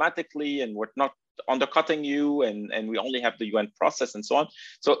trying diplomatically, and we're not undercutting you, and we only have the UN process and so on.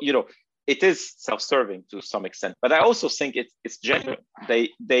 So it is self-serving to some extent, but I also think it's genuine.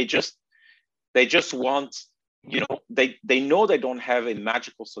 They just want, they know they don't have a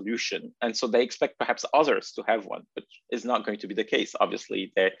magical solution, and so they expect perhaps others to have one, but is not going to be the case.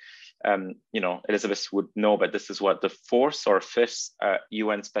 Obviously, they, Elizabeth would know, but this is what, the 4th or 5th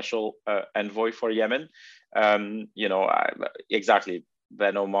UN special envoy for Yemen. Exactly,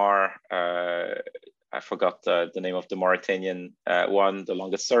 Ben Omar. I forgot the name of the Mauritanian one, the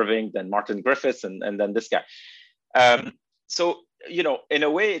longest serving, then Martin Griffiths, and then this guy. So, in a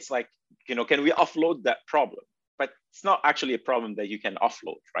way, it's like, can we offload that problem? But it's not actually a problem that you can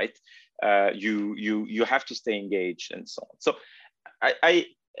offload, right? You have to stay engaged and so on. So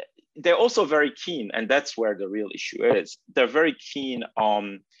they're also very keen, and that's where the real issue is. They're very keen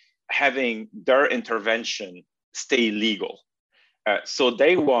on having their intervention stay legal. So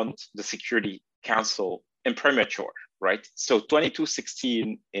they want the Security Council imprimatur, right? So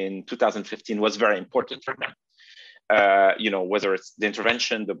 2216 in 2015 was very important for them. Whether it's the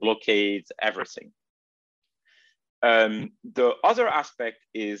intervention, the blockades, everything. The other aspect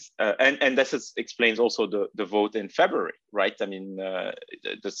is, and this explains also the vote in February, right?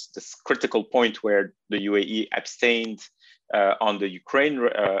 This critical point where the UAE abstained on the Ukraine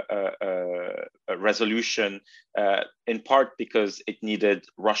resolution, in part because it needed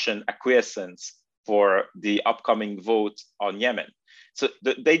Russian acquiescence for the upcoming vote on Yemen. So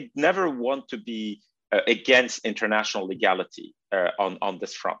they never want to be against international legality on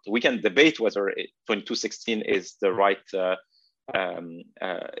this front. We can debate whether 2216 is the right,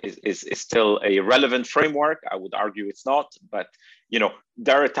 is still a relevant framework. I would argue it's not, but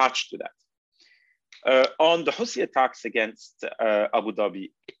they're attached to that. On the Houthi attacks against Abu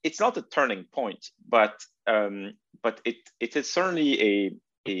Dhabi, it's not a turning point, but it is certainly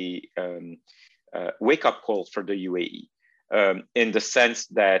a wake-up call for the UAE. In the sense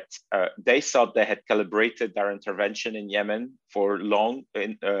that they thought they had calibrated their intervention in Yemen for long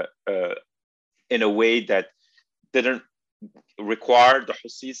in a way that didn't require the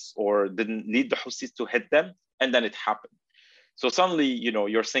Houthis or didn't need the Houthis to hit them, and then it happened. So suddenly,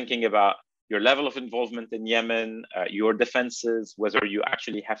 you're thinking about your level of involvement in Yemen, your defenses, whether you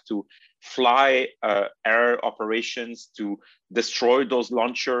actually have to fly air operations to destroy those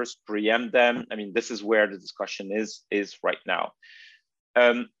launchers, preempt them. This is where the discussion is right now.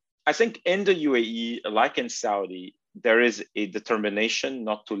 I think in the UAE, like in Saudi, there is a determination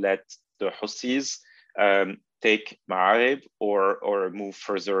not to let the Houthis take Ma'arib or move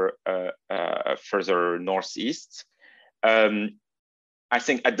further northeast. I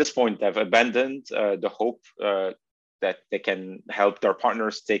think at this point they've abandoned the hope that they can help their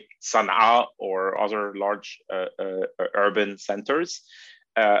partners take Sana'a or other large urban centers,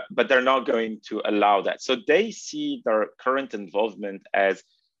 but they're not going to allow that. So they see their current involvement as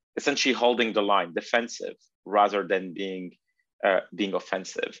essentially holding the line, defensive, rather than being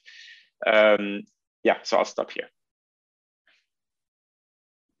offensive. So I'll stop here.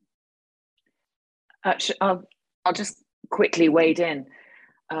 I'll just quickly wade in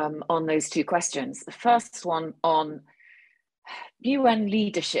on those two questions. The first one on UN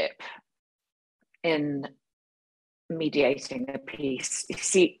leadership in mediating a peace. You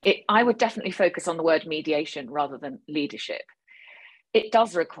see, I would definitely focus on the word mediation rather than leadership. It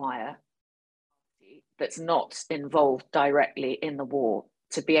does require that's not involved directly in the war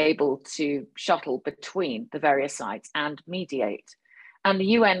to be able to shuttle between the various sides and mediate. And the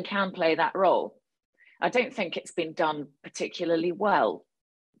UN can play that role. I don't think it's been done particularly well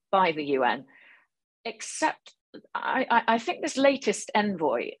by the UN, except I think this latest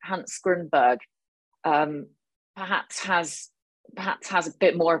envoy, Hans Grunberg, perhaps has a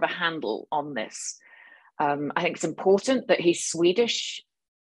bit more of a handle on this. I think it's important that he's Swedish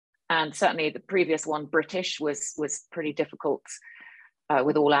And certainly the previous one, British, was pretty difficult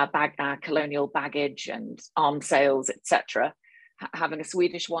with all our colonial baggage and arms sales, etc. Having a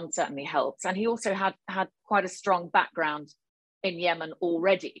Swedish one certainly helps. And he also had quite a strong background in Yemen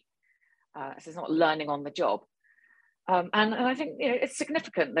already. So it's not learning on the job. And I think it's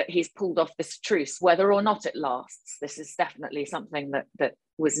significant that he's pulled off this truce, whether or not it lasts. This is definitely something that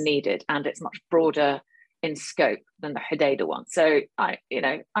was needed, and it's much broader in scope than the Hodeidah one. So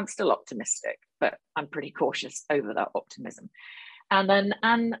I'm still optimistic, but I'm pretty cautious over that optimism. And then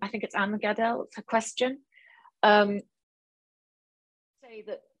Anne, I think it's Anne Gadel, it's her question. Say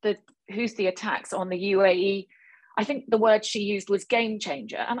that the Houthi attacks on the UAE, I think the word she used was game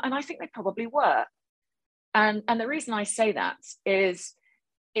changer, and I think they probably were. And the reason I say that is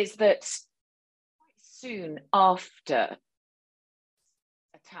that quite soon after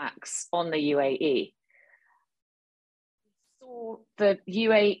attacks on the UAE, we saw the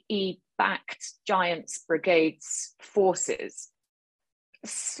UAE-backed Giants Brigade's forces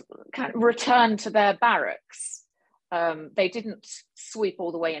kind of return to their barracks. They didn't sweep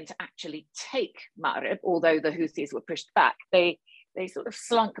all the way in to actually take Ma'rib, although the Houthis were pushed back. They sort of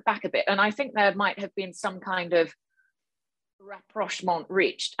slunk back a bit. And I think there might have been some kind of rapprochement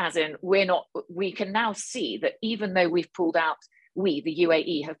reached, as in we can now see that even though we've pulled out, the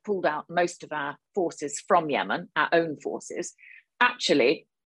UAE have pulled out most of our forces from Yemen, our own forces, actually,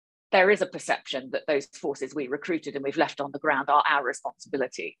 there is a perception that those forces we recruited and we've left on the ground are our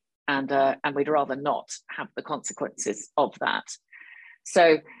responsibility. And we'd rather not have the consequences of that.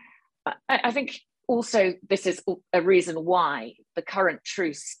 So I think also this is a reason why the current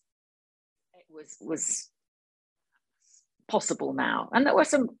truce was possible now. And there were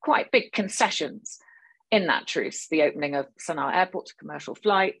some quite big concessions in that truce: the opening of Sana'a airport to commercial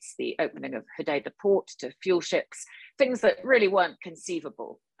flights, the opening of Hodeidah port to fuel ships, things that really weren't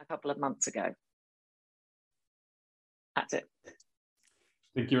conceivable a couple of months ago. That's it.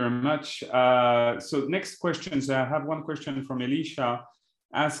 Thank you very much. So next questions, I have one question from Elisha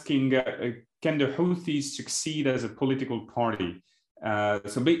asking, can the Houthis succeed as a political party?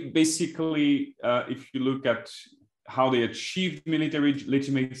 So basically, if you look at how they achieved military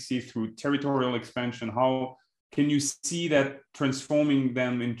legitimacy through territorial expansion, how can you see that transforming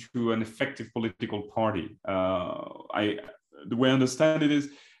them into an effective political party? The way I understand it is,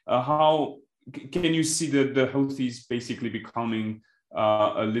 how can you see the Houthis basically becoming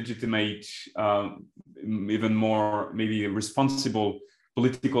a legitimate, even more maybe a responsible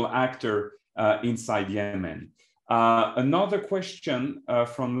political actor inside Yemen? Another question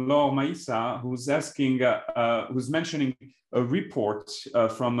from Laure Maïssa, who's asking, who's mentioning a report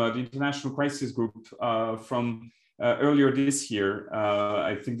from the International Crisis Group from earlier this year.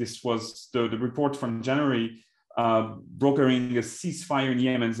 I think this was the report from January, brokering a ceasefire in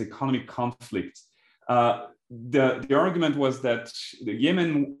Yemen's economic conflict. The argument was that the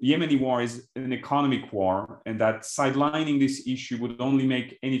Yemeni war is an economic war, and that sidelining this issue would only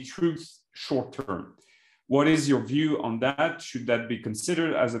make any truth short-term. What is your view on that? Should that be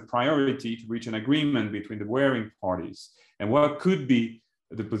considered as a priority to reach an agreement between the warring parties? And what could be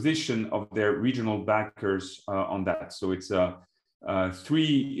the position of their regional backers on that? So it's a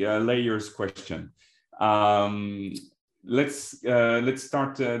three layers question. Let's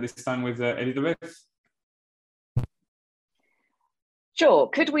start this time with Elizabeth. Sure.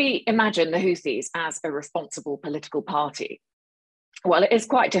 Could we imagine the Houthis as a responsible political party? Well, it is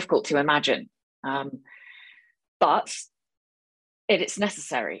quite difficult to imagine, but it's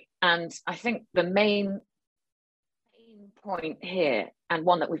necessary. And I think the main point here, and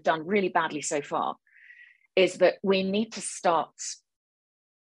one that we've done really badly so far, is that we need to start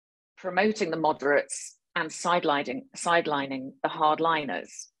promoting the moderates and sidelining the hardliners.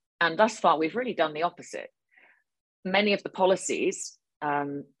 And thus far, we've really done the opposite. Many of the policies,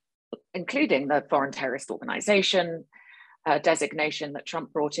 including the foreign terrorist organization designation that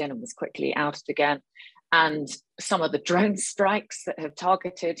Trump brought in and was quickly outed again, and some of the drone strikes that have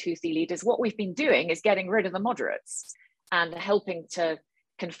targeted Houthi leaders, what we've been doing is getting rid of the moderates and helping to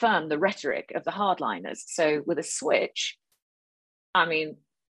confirm the rhetoric of the hardliners. So with a switch, I mean,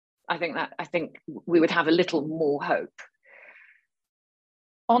 I think we would have a little more hope.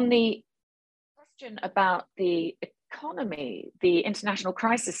 On the question about the economy, the International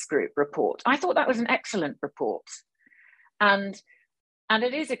Crisis Group report, I thought that was an excellent report. And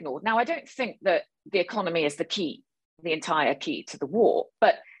it is ignored. Now, I don't think that the economy is the key, the entire key to the war,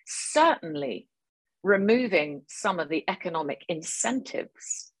 but certainly removing some of the economic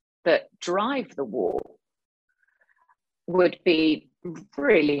incentives that drive the war would be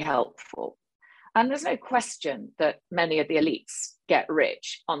really helpful. And there's no question that many of the elites get rich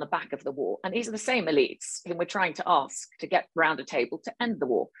on the back of the war. And these are the same elites whom we're trying to ask to get round a table to end the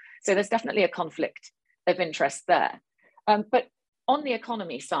war. So there's definitely a conflict of interest there. But on the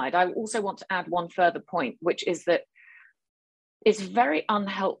economy side, I also want to add one further point, which is that it's very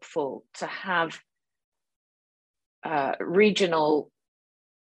unhelpful to have regional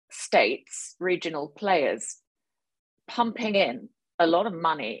states, regional players pumping in a lot of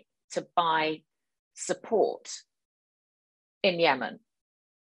money to buy support in Yemen,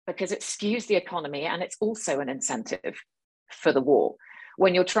 because it skews the economy and it's also an incentive for the war.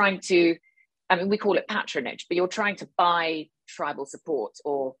 When you're trying to, I mean, we call it patronage, but you're trying to buy tribal support,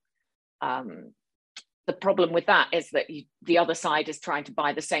 or the problem with that is that the other side is trying to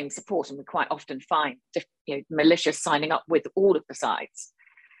buy the same support, and we quite often find militias signing up with all of the sides.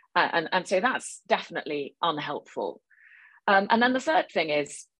 And so that's definitely unhelpful. And then the third thing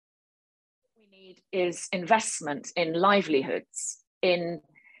is, what we need is investment in livelihoods, in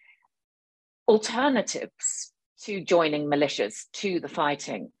alternatives to joining militias, to the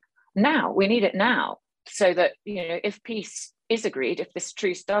fighting. Now, we need it now, so that, if peace is agreed, if this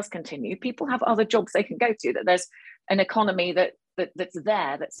truce does continue, people have other jobs they can go to, that there's an economy that's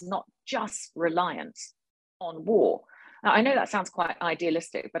there, that's not just reliant on war. Now, I know that sounds quite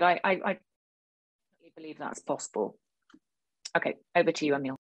idealistic, but I believe that's possible. Okay, over to you,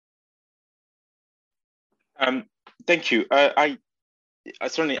 Emil. Thank you. I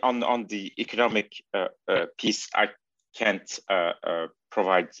certainly on the economic piece, I can't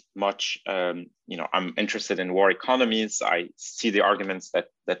provide much. I'm interested in war economies. I see the arguments that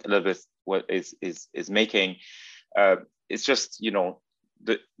Elizabeth is making. It's just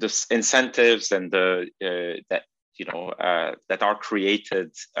the incentives and that are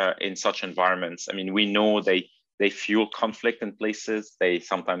created in such environments. I mean, we know they fuel conflict in places. They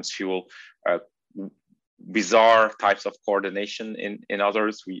sometimes fuel bizarre types of coordination in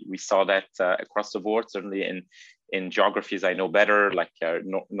others. We saw that across the board, certainly in geographies I know better, like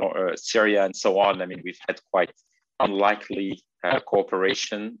Syria and so on. I mean, we've had quite unlikely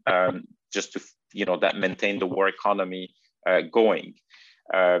cooperation just to that maintain the war economy going.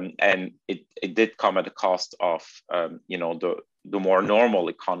 And it did come at the cost of the more normal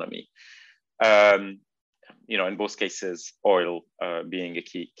economy. In both cases, oil being a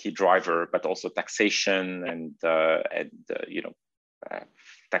key driver, but also taxation and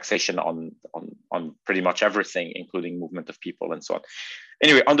taxation on pretty much everything, including movement of people and so on.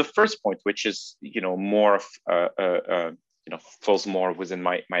 Anyway, on the first point, which is more of falls more within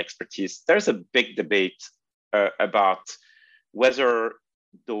my expertise, there's a big debate about whether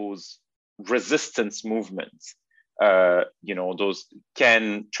those resistance movements, those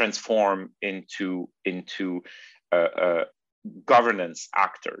can transform into governance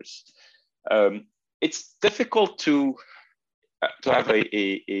actors. It's difficult to have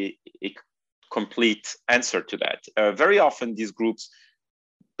a complete answer to that. Very often these groups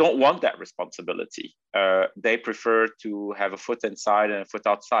don't want that responsibility. They prefer to have a foot inside and a foot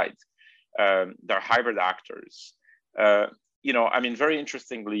outside. They're hybrid actors. Very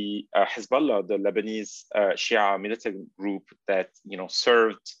interestingly, Hezbollah, the Lebanese Shia militant group that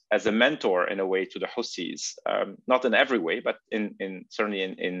served as a mentor in a way to the Houthis, not in every way, but certainly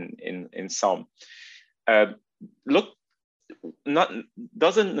in some.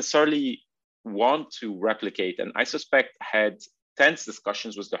 Doesn't necessarily want to replicate, and I suspect had tense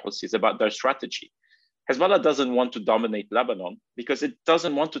discussions with the Houthis about their strategy. Hezbollah doesn't want to dominate Lebanon because it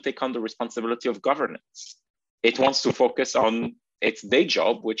doesn't want to take on the responsibility of governance. It wants to focus on its day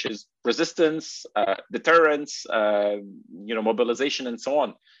job, which is resistance, deterrence, mobilization, and so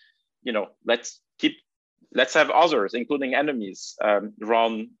on. Let's have others, including enemies,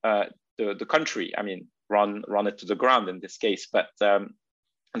 run the country. I mean, run it to the ground in this case. But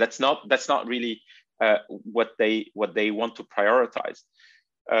that's not really what they want to prioritize.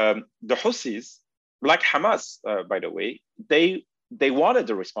 The Houthis, like Hamas, by the way, they wanted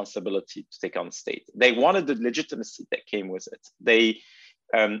the responsibility to take on the state. They wanted the legitimacy that came with it. They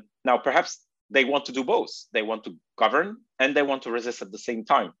now perhaps they want to do both. They want to govern and they want to resist at the same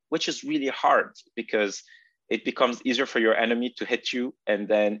time, which is really hard because it becomes easier for your enemy to hit you. And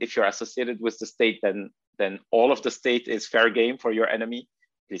then if you're associated with the state, then all of the state is fair game for your enemy.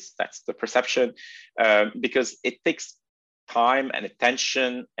 At least that's the perception, because it takes time and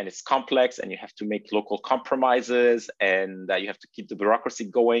attention, and it's complex, and you have to make local compromises, and you have to keep the bureaucracy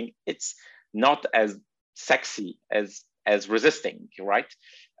going. It's not as sexy as resisting, right?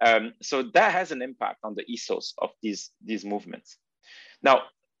 So that has an impact on the ethos of these movements. Now,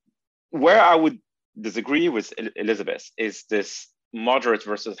 where I would disagree with Elizabeth is this moderate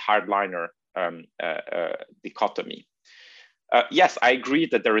versus hardliner dichotomy. Yes, I agree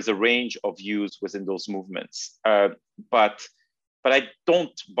that there is a range of views within those movements, but I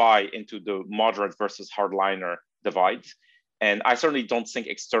don't buy into the moderate versus hardliner divide. And I certainly don't think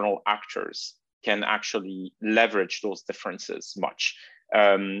external actors can actually leverage those differences much.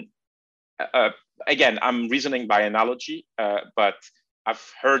 Again, I'm reasoning by analogy, but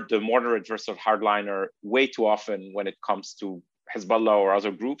I've heard the moderate versus hardliner way too often when it comes to Hezbollah or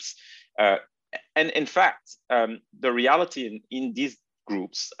other groups. And in fact, the reality in these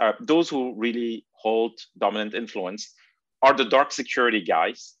groups, those who really hold dominant influence are the dark security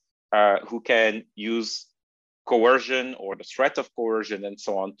guys who can use coercion or the threat of coercion and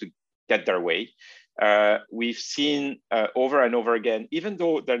so on to get their way. We've seen over and over again, even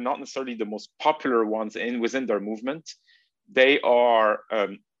though they're not necessarily the most popular ones within their movement, they are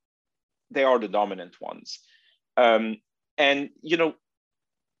the dominant ones. And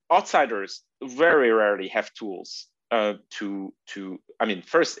outsiders very rarely have tools to. I mean,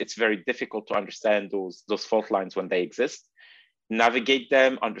 first, it's very difficult to understand those fault lines when they exist, navigate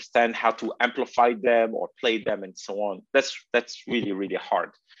them, understand how to amplify them or play them, and so on. That's really, really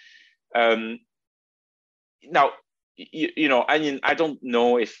hard. Now, I mean, I don't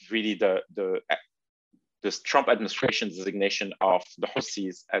know if really this Trump administration designation of the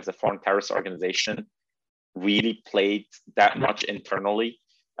Houthis as a foreign terrorist organization really played that much internally.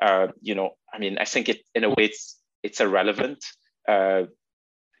 I mean, I think in a way it's irrelevant.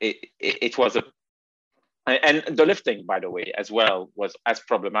 It was and the lifting, by the way, as well, was as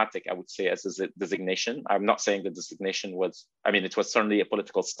problematic, I would say, as the designation. I'm not saying the designation was, I mean, it was certainly a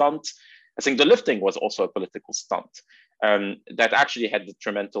political stunt. I think the lifting was also a political stunt that actually had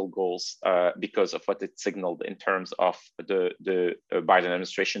detrimental goals because of what it signaled in terms of the Biden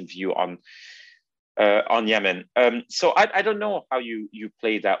administration view on Yemen. So I don't know how you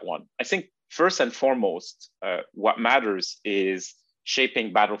play that one. I think first and foremost, what matters is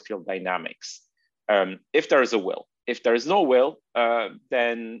shaping battlefield dynamics. If there is a will. If there is no will,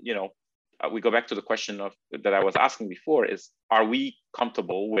 then we go back to the question that I was asking before: is are we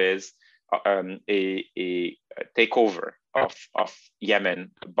comfortable with a takeover of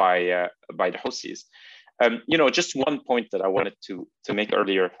Yemen by the Houthis? Just one point that I wanted to make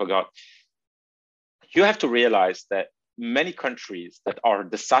earlier, forgot. You have to realize that many countries that are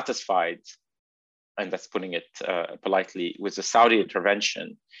dissatisfied, and that's putting it politely, with the Saudi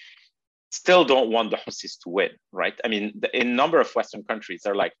intervention, still don't want the Houthis to win, right? I mean, in a number of Western countries,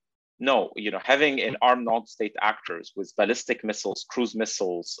 they're like, no, having an armed non-state actors with ballistic missiles, cruise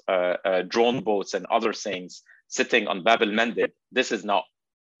missiles, drone boats, and other things sitting on Bab el-Mandeb, this is not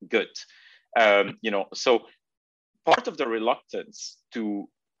good. So part of the reluctance to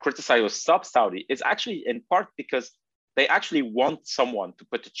criticize or stop Saudi is actually in part because they actually want someone to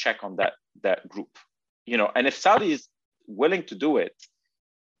put a check on that group. And if Saudi is willing to do it,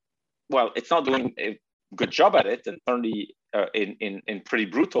 well, it's not doing a good job at it, and certainly in pretty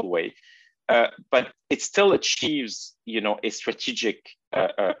brutal way, but it still achieves, a strategic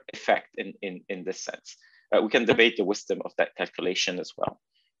effect in this sense. We can debate the wisdom of that calculation as well.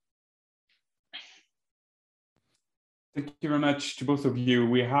 Thank you very much to both of you.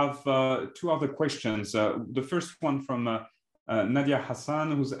 We have two other questions. The first one from Nadia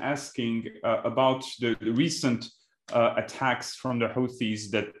Hassan, who's asking about the recent attacks from the Houthis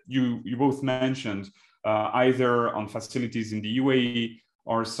that you both mentioned, either on facilities in the UAE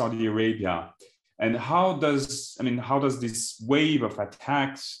or Saudi Arabia. And how does this wave of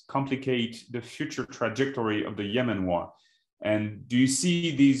attacks complicate the future trajectory of the Yemen war? And do you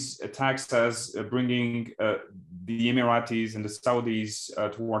see these attacks as bringing the Emiratis and the Saudis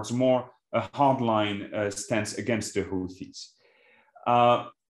towards more a hardline stance against the Houthis?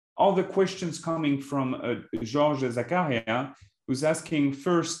 All the questions coming from Georges Zakaria, who's asking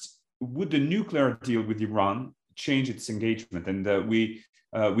first, would the nuclear deal with Iran change its engagement? And we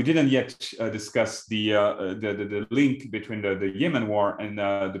didn't yet discuss the link between the Yemen war and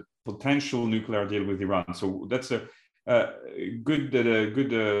the potential nuclear deal with Iran. So that's a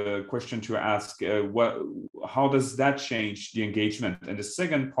good question to ask. How does that change the engagement? And the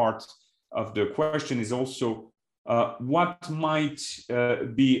second part of the question is also, what might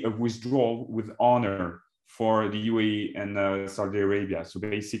be a withdrawal with honor for the UAE and Saudi Arabia? So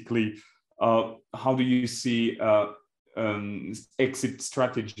basically, how do you see exit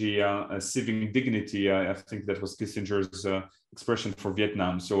strategy, saving dignity? I think that was Kissinger's expression for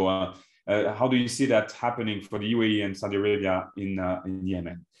Vietnam. So how do you see that happening for the UAE and Saudi Arabia in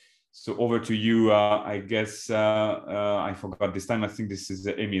Yemen? So over to you. I guess I forgot this time. I think this is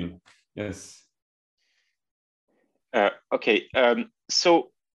Emil. Yes. Okay.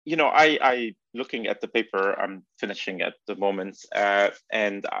 So I looking at the paper I'm finishing at the moment,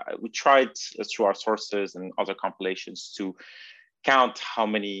 and we tried through our sources and other compilations to count how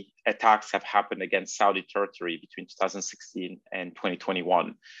many attacks have happened against Saudi territory between 2016 and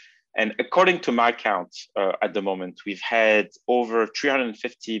 2021. And according to my count, at the moment, we've had over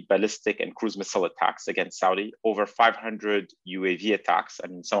 350 ballistic and cruise missile attacks against Saudi, over 500 UAV attacks. I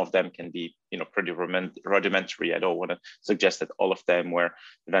mean, some of them can be, pretty rudimentary. I don't want to suggest that all of them were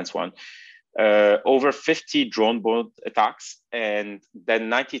advanced one. Over 50 drone-borne attacks, and then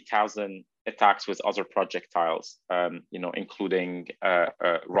 90,000 attacks with other projectiles, including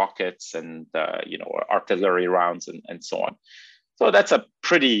rockets and artillery rounds and so on. So that's a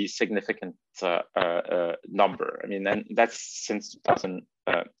pretty significant number. I mean, and that's since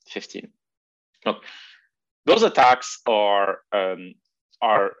 2015. Look, those attacks are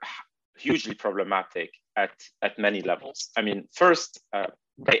hugely problematic at many levels. I mean, first,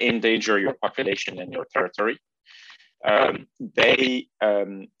 they endanger your population and your territory. They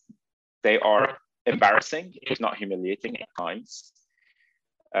are embarrassing, if not humiliating at times.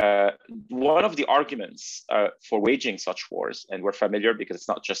 One of the arguments for waging such wars, and we're familiar because it's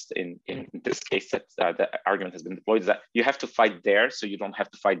not just in this case that the argument has been deployed, is that you have to fight there so you don't have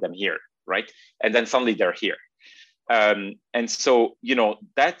to fight them here, right? And then suddenly they're here. And so,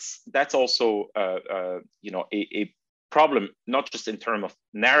 that's also, a problem, not just in terms of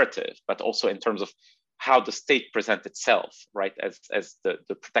narrative, but also in terms of how the state presents itself, right, as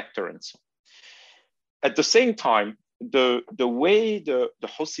the protector and so on. At the same time, the way the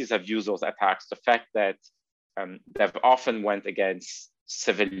Houthis have used those attacks, the fact that they've often went against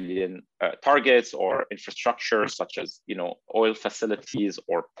civilian targets or infrastructure, such as oil facilities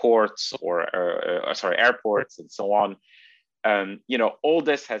or ports or airports and so on. All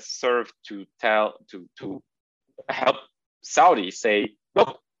this has served to help Saudi say,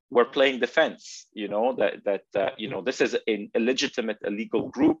 look, we're playing defense. This is an illegitimate, illegal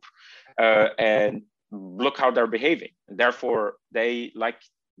group, and look how they're behaving. And therefore, they, like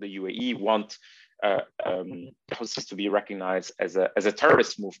the UAE, want the Houthis to be recognized as a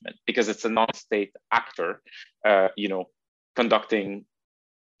terrorist movement because it's a non-state actor, conducting,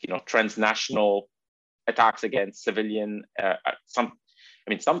 transnational attacks against civilian,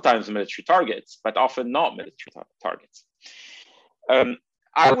 sometimes military targets, but often not military targets.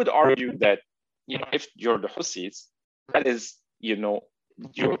 I would argue that, if you're the Houthis, that is,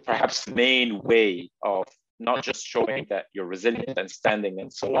 your perhaps main way of not just showing that you're resilient and standing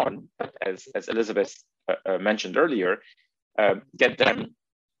and so on, but as Elizabeth mentioned earlier, get them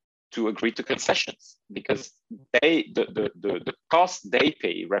to agree to concessions, because the cost they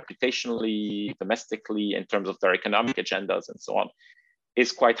pay reputationally, domestically, in terms of their economic agendas and so on,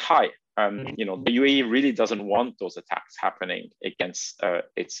 is quite high. The UAE really doesn't want those attacks happening against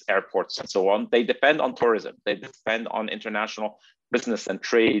its airports and so on. They depend on tourism. They depend on international business and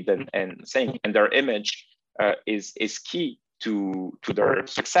trade and their image is key to their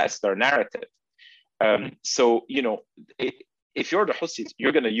success, their narrative. So, if you're the Houthis,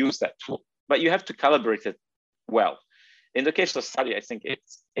 you're going to use that tool, but you have to calibrate it well. In the case of Saudi, I think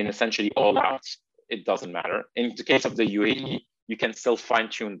it's in essentially all out. It doesn't matter. In the case of the UAE, you can still fine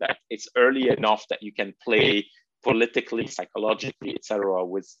tune that. It's early enough that you can play politically, psychologically, etc.,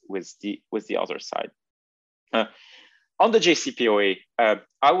 with the other side. On the JCPOA,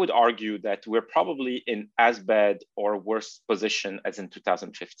 I would argue that we're probably in as bad or worse position as in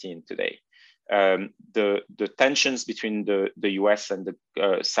 2015 today. The tensions between the US and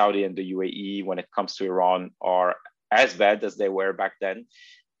the Saudi and the UAE when it comes to Iran are as bad as they were back then.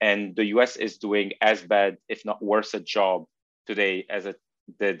 And the US is doing as bad, if not worse, a job today as it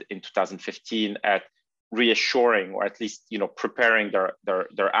did in 2015 at reassuring, or at least preparing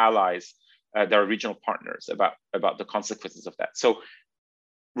their allies, their regional partners about the consequences of that. So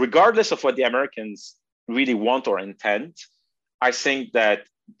regardless of what the Americans really want or intend, I think that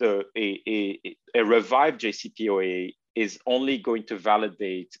a revived JCPOA is only going to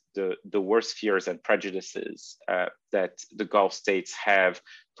validate the worst fears and prejudices that the Gulf states have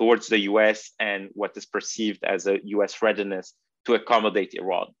towards the US and what is perceived as a US readiness to accommodate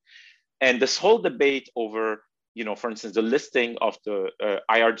Iran. And this whole debate over, for instance, the listing of the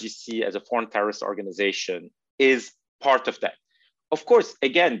IRGC as a foreign terrorist organization is part of that. Of course,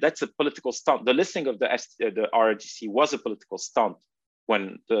 again, that's a political stunt. The listing of the IRGC was a political stunt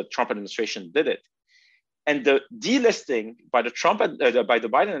when the Trump administration did it. And the delisting by the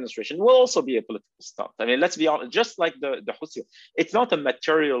Biden administration will also be a political stunt. I mean, let's be honest, just like the Houthi, it's not a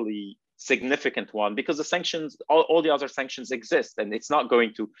materially significant one because the sanctions, all the other sanctions exist, and it's not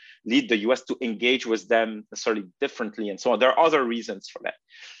going to lead the US to engage with them necessarily differently and so on. There are other reasons for that.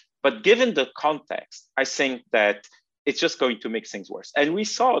 But given the context, I think that it's just going to make things worse. And we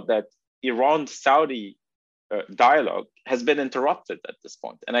saw that Iran-Saudi dialogue has been interrupted at this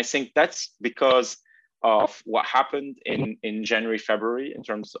point. And I think that's because of what happened in January, February, in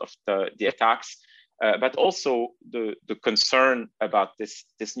terms of the attacks, but also the concern about this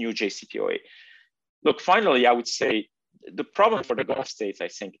new JCPOA. Look, finally, I would say the problem for the Gulf states, I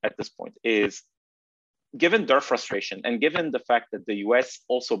think, at this point is, given their frustration and given the fact that the US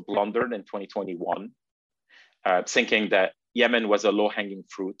also blundered in 2021, thinking that Yemen was a low-hanging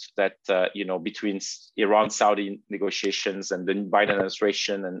fruit, that between Iran-Saudi negotiations and the Biden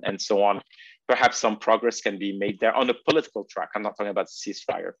administration and so on, perhaps some progress can be made there on the political track. I'm not talking about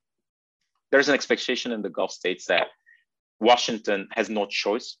ceasefire. There's an expectation in the Gulf states that Washington has no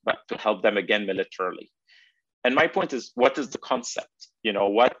choice but to help them again militarily. And my point is, what is the concept?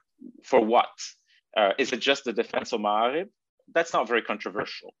 What for what? Is it just the defense of Ma'arib? That's not very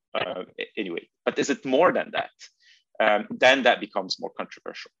controversial anyway. But is it more than that? Then that becomes more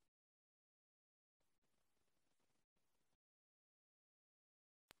controversial.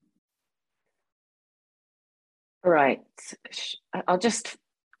 Right. I'll just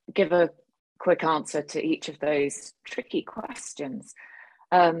give a quick answer to each of those tricky questions.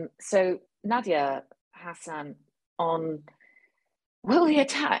 So Nadia, Hassan, on will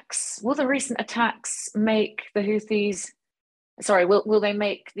the recent attacks make the Houthis, will they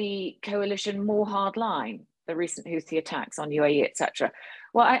make the coalition more hardline, the recent Houthi attacks on UAE, etc.?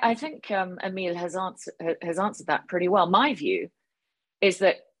 Well, I think Emil has answered that pretty well. My view is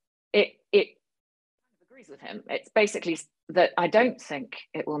that it agrees with him. It's basically that I don't think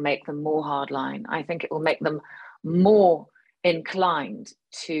it will make them more hardline. I think it will make them more inclined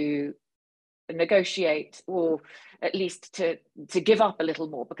to negotiate, or at least to give up a little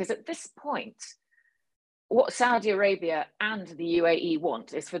more, because at this point, what Saudi Arabia and the UAE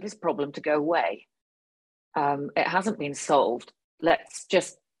want is for this problem to go away. It hasn't been solved. Let's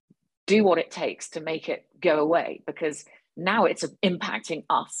just do what it takes to make it go away, because now it's impacting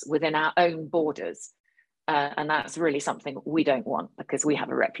us within our own borders. And that's really something we don't want, because we have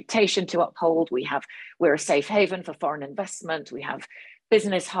a reputation to uphold. We're a safe haven for foreign investment. We have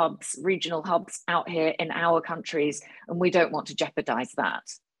business hubs, regional hubs out here in our countries, and we don't want to jeopardize that.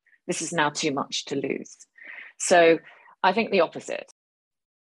 This is now too much to lose. So I think the opposite.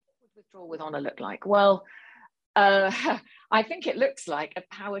 What would withdrawal with honor look like? Well, I think it looks like a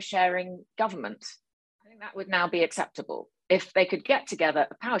power sharing government. I think that would now be acceptable. If they could get together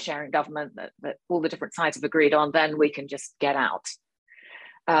a power sharing government that all the different sides have agreed on, then we can just get out.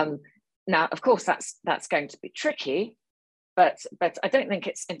 Now, of course, that's going to be tricky, but I don't think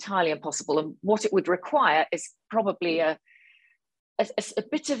it's entirely impossible. And what it would require is probably a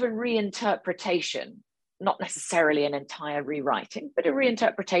bit of a reinterpretation, not necessarily an entire rewriting, but a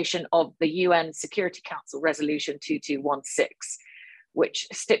reinterpretation of the UN Security Council Resolution 2216, which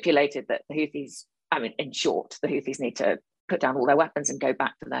stipulated that the Houthis, in short, the Houthis need to put down all their weapons and go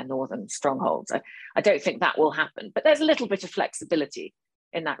back to their northern strongholds. I don't think that will happen, but there's a little bit of flexibility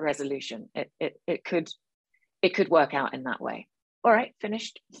in that resolution. It could work out in that way. All right,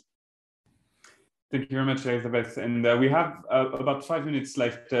 finished. Thank you very much, Elizabeth. And we have about 5 minutes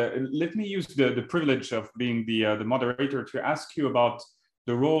left. Let me use the privilege of being the moderator to ask you about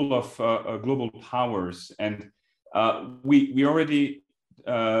the role of global powers. And we already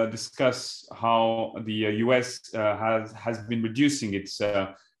discuss how the US has been reducing its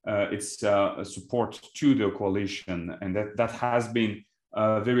support to the coalition, and that has been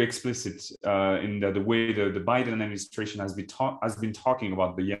very explicit in the way the Biden administration has been talking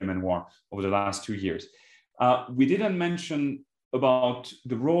about the Yemen war over the last 2 years. We didn't mention about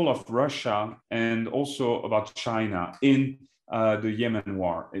the role of Russia and also about China in the Yemen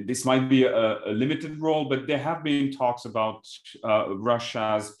war. This might be a limited role, but there have been talks about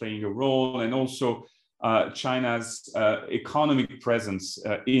Russia's playing a role, and also China's economic presence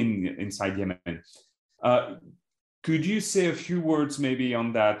inside Yemen. Could you say a few words maybe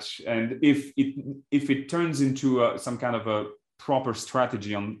on that, and if it turns into some kind of a proper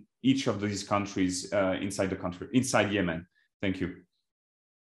strategy on each of these countries inside Yemen? Thank you.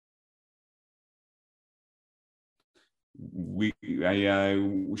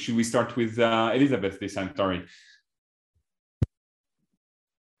 Should we start with Elizabeth this time? Sorry.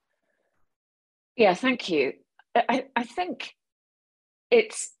 Yeah, thank you. I think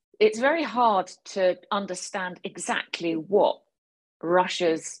it's very hard to understand exactly what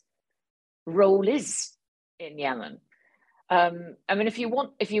Russia's role is in Yemen. If you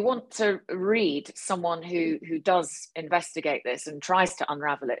want to read someone who does investigate this and tries to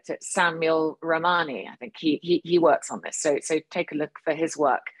unravel it, it's Samuel Ramani. I think he works on this. So take a look for his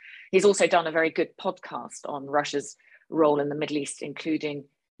work. He's also done a very good podcast on Russia's role in the Middle East, including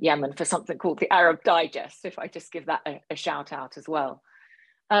Yemen, for something called the Arab Digest, if I just give that a shout out as well.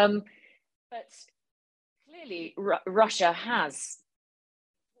 But clearly, Russia has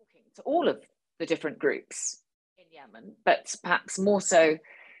talking to all of the different groups in Yemen, but perhaps more so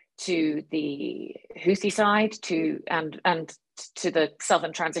to the Houthi side, and to the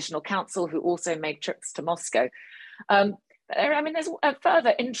Southern Transitional Council, who also made trips to Moscow. I mean, there's a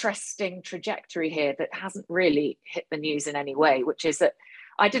further interesting trajectory here that hasn't really hit the news in any way, which is that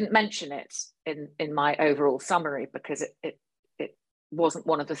I didn't mention it in my overall summary because it wasn't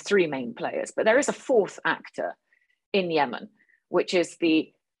one of the three main players, but there is a fourth actor in Yemen, which is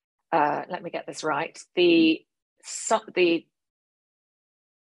the, let me get this right, the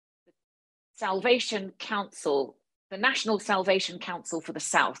Salvation Council, the National Salvation Council for the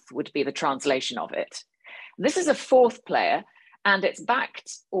South would be the translation of it. This is a fourth player, and it's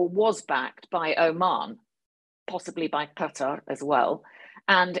backed, or was backed, by Oman, possibly by Qatar as well.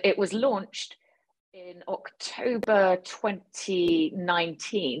 And it was launched in October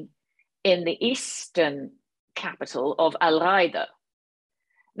 2019 in the eastern capital of Al Raida.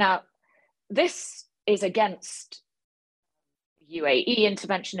 Now, this is against UAE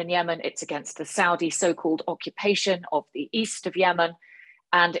intervention in Yemen. It's against the Saudi so-called occupation of the east of Yemen,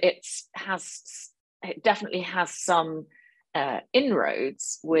 and it definitely has some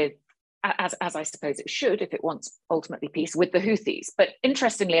inroads with, as I suppose it should if it wants ultimately peace, with the Houthis. But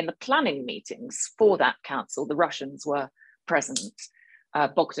interestingly, in the planning meetings for that council, the Russians were present.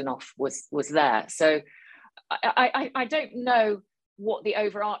 Bogdanov was there. So I don't know what the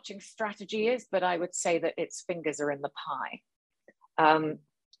overarching strategy is, but I would say that its fingers are in the pie.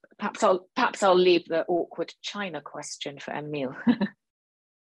 Perhaps I'll leave the awkward China question for Emil.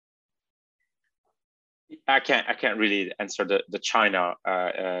 I can't really answer the China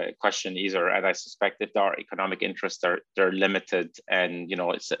question either, and I suspect if there are economic interests, they're limited, and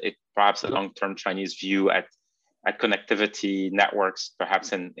it's perhaps a long-term Chinese view at connectivity networks,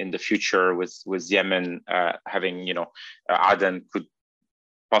 perhaps in the future with Yemen having Aden could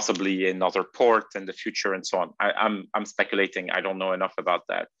possibly another port in the future and so on. I'm speculating. I don't know enough about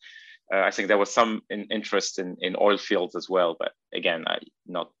that. I think there was some interest in oil fields as well, but again,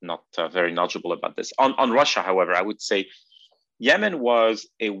 not very knowledgeable about this. On Russia, however, I would say Yemen was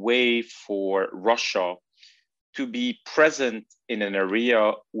a way for Russia to be present in an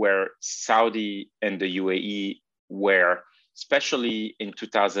area where Saudi and the UAE were, especially in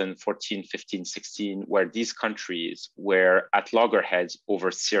 2014, 15, 16, where these countries were at loggerheads over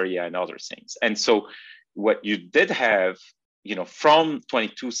Syria and other things. And so what you did have, from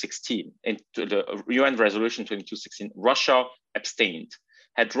 2216 into the UN resolution 2216, Russia abstained.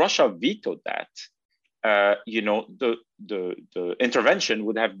 Had Russia vetoed that, the intervention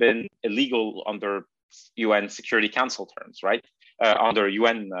would have been illegal under UN Security Council terms, right? Under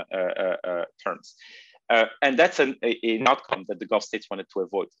UN terms. And that's an outcome that the Gulf states wanted to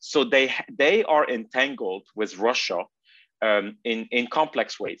avoid. So they are entangled with Russia in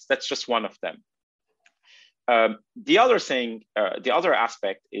complex ways. That's just one of them. The other thing, the other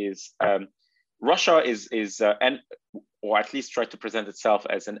aspect is Russia is or at least try to present itself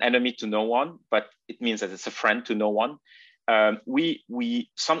as an enemy to no one, but it means that it's a friend to no one. We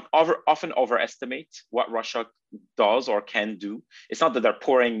often overestimate what Russia does or can do. It's not that they're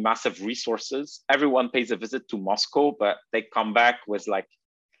pouring massive resources. Everyone pays a visit to Moscow, but they come back with what,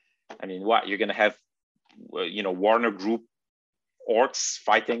 you're going to have, Warner Group orcs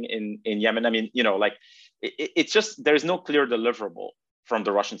fighting in Yemen. It's just, there's no clear deliverable from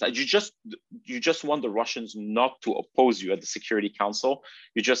the Russian side. You just want the Russians not to oppose you at the Security Council.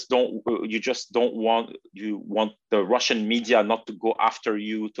 You want the Russian media not to go after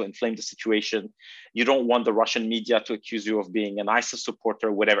you to inflame the situation. You don't want the Russian media to accuse you of being an ISIS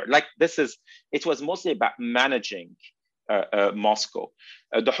supporter, whatever. It was mostly about managing Moscow.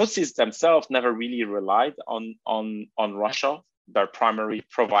 The Houthis themselves never really relied on Russia. Their primary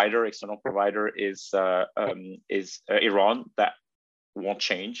external provider is Iran. That won't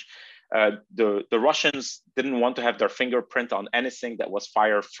change. The Russians didn't want to have their fingerprint on anything that was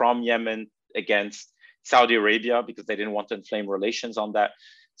fired from Yemen against Saudi Arabia because they didn't want to inflame relations on that.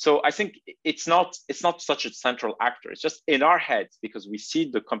 So I think it's not such a central actor. It's just in our heads, because we see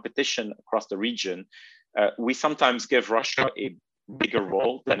the competition across the region. We sometimes give Russia a bigger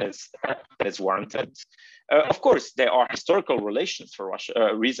role than is warranted. Of course, there are historical relations for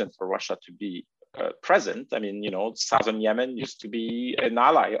Russia, reason for Russia to be present. Southern Yemen used to be an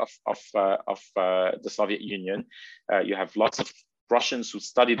ally of the Soviet Union. You have lots of Russians who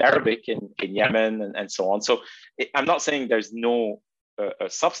studied Arabic in Yemen and so on. So I'm not saying there's no a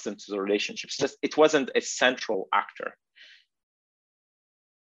substance to the relationships. Just it wasn't a central actor.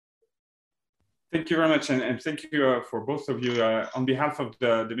 Thank you very much, and thank you for both of you. On behalf of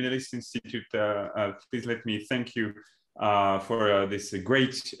the Middle East Institute, please let me thank you for this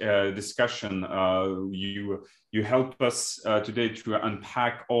great discussion. You helped us today to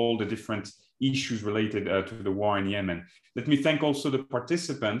unpack all the different issues related to the war in Yemen. Let me thank also the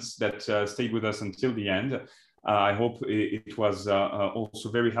participants that stayed with us until the end. I hope it was also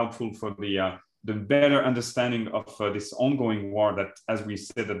very helpful for the better understanding of this ongoing war that, as we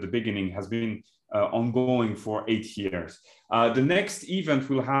said at the beginning, has been ongoing for 8 years. The next event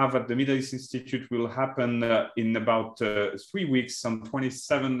we'll have at the Middle East Institute will happen in about 3 weeks. On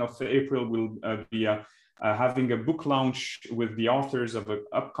 27th of April, we'll be having a book launch with the authors of an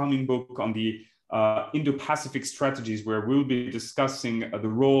upcoming book on the Indo-Pacific strategies, where we'll be discussing the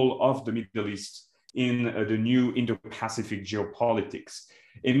role of the Middle East in the new Indo-Pacific geopolitics.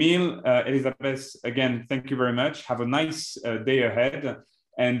 Emile, Elizabeth, again, thank you very much. Have a nice day ahead.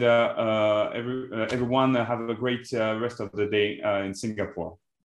 And everyone have a great rest of the day in Singapore.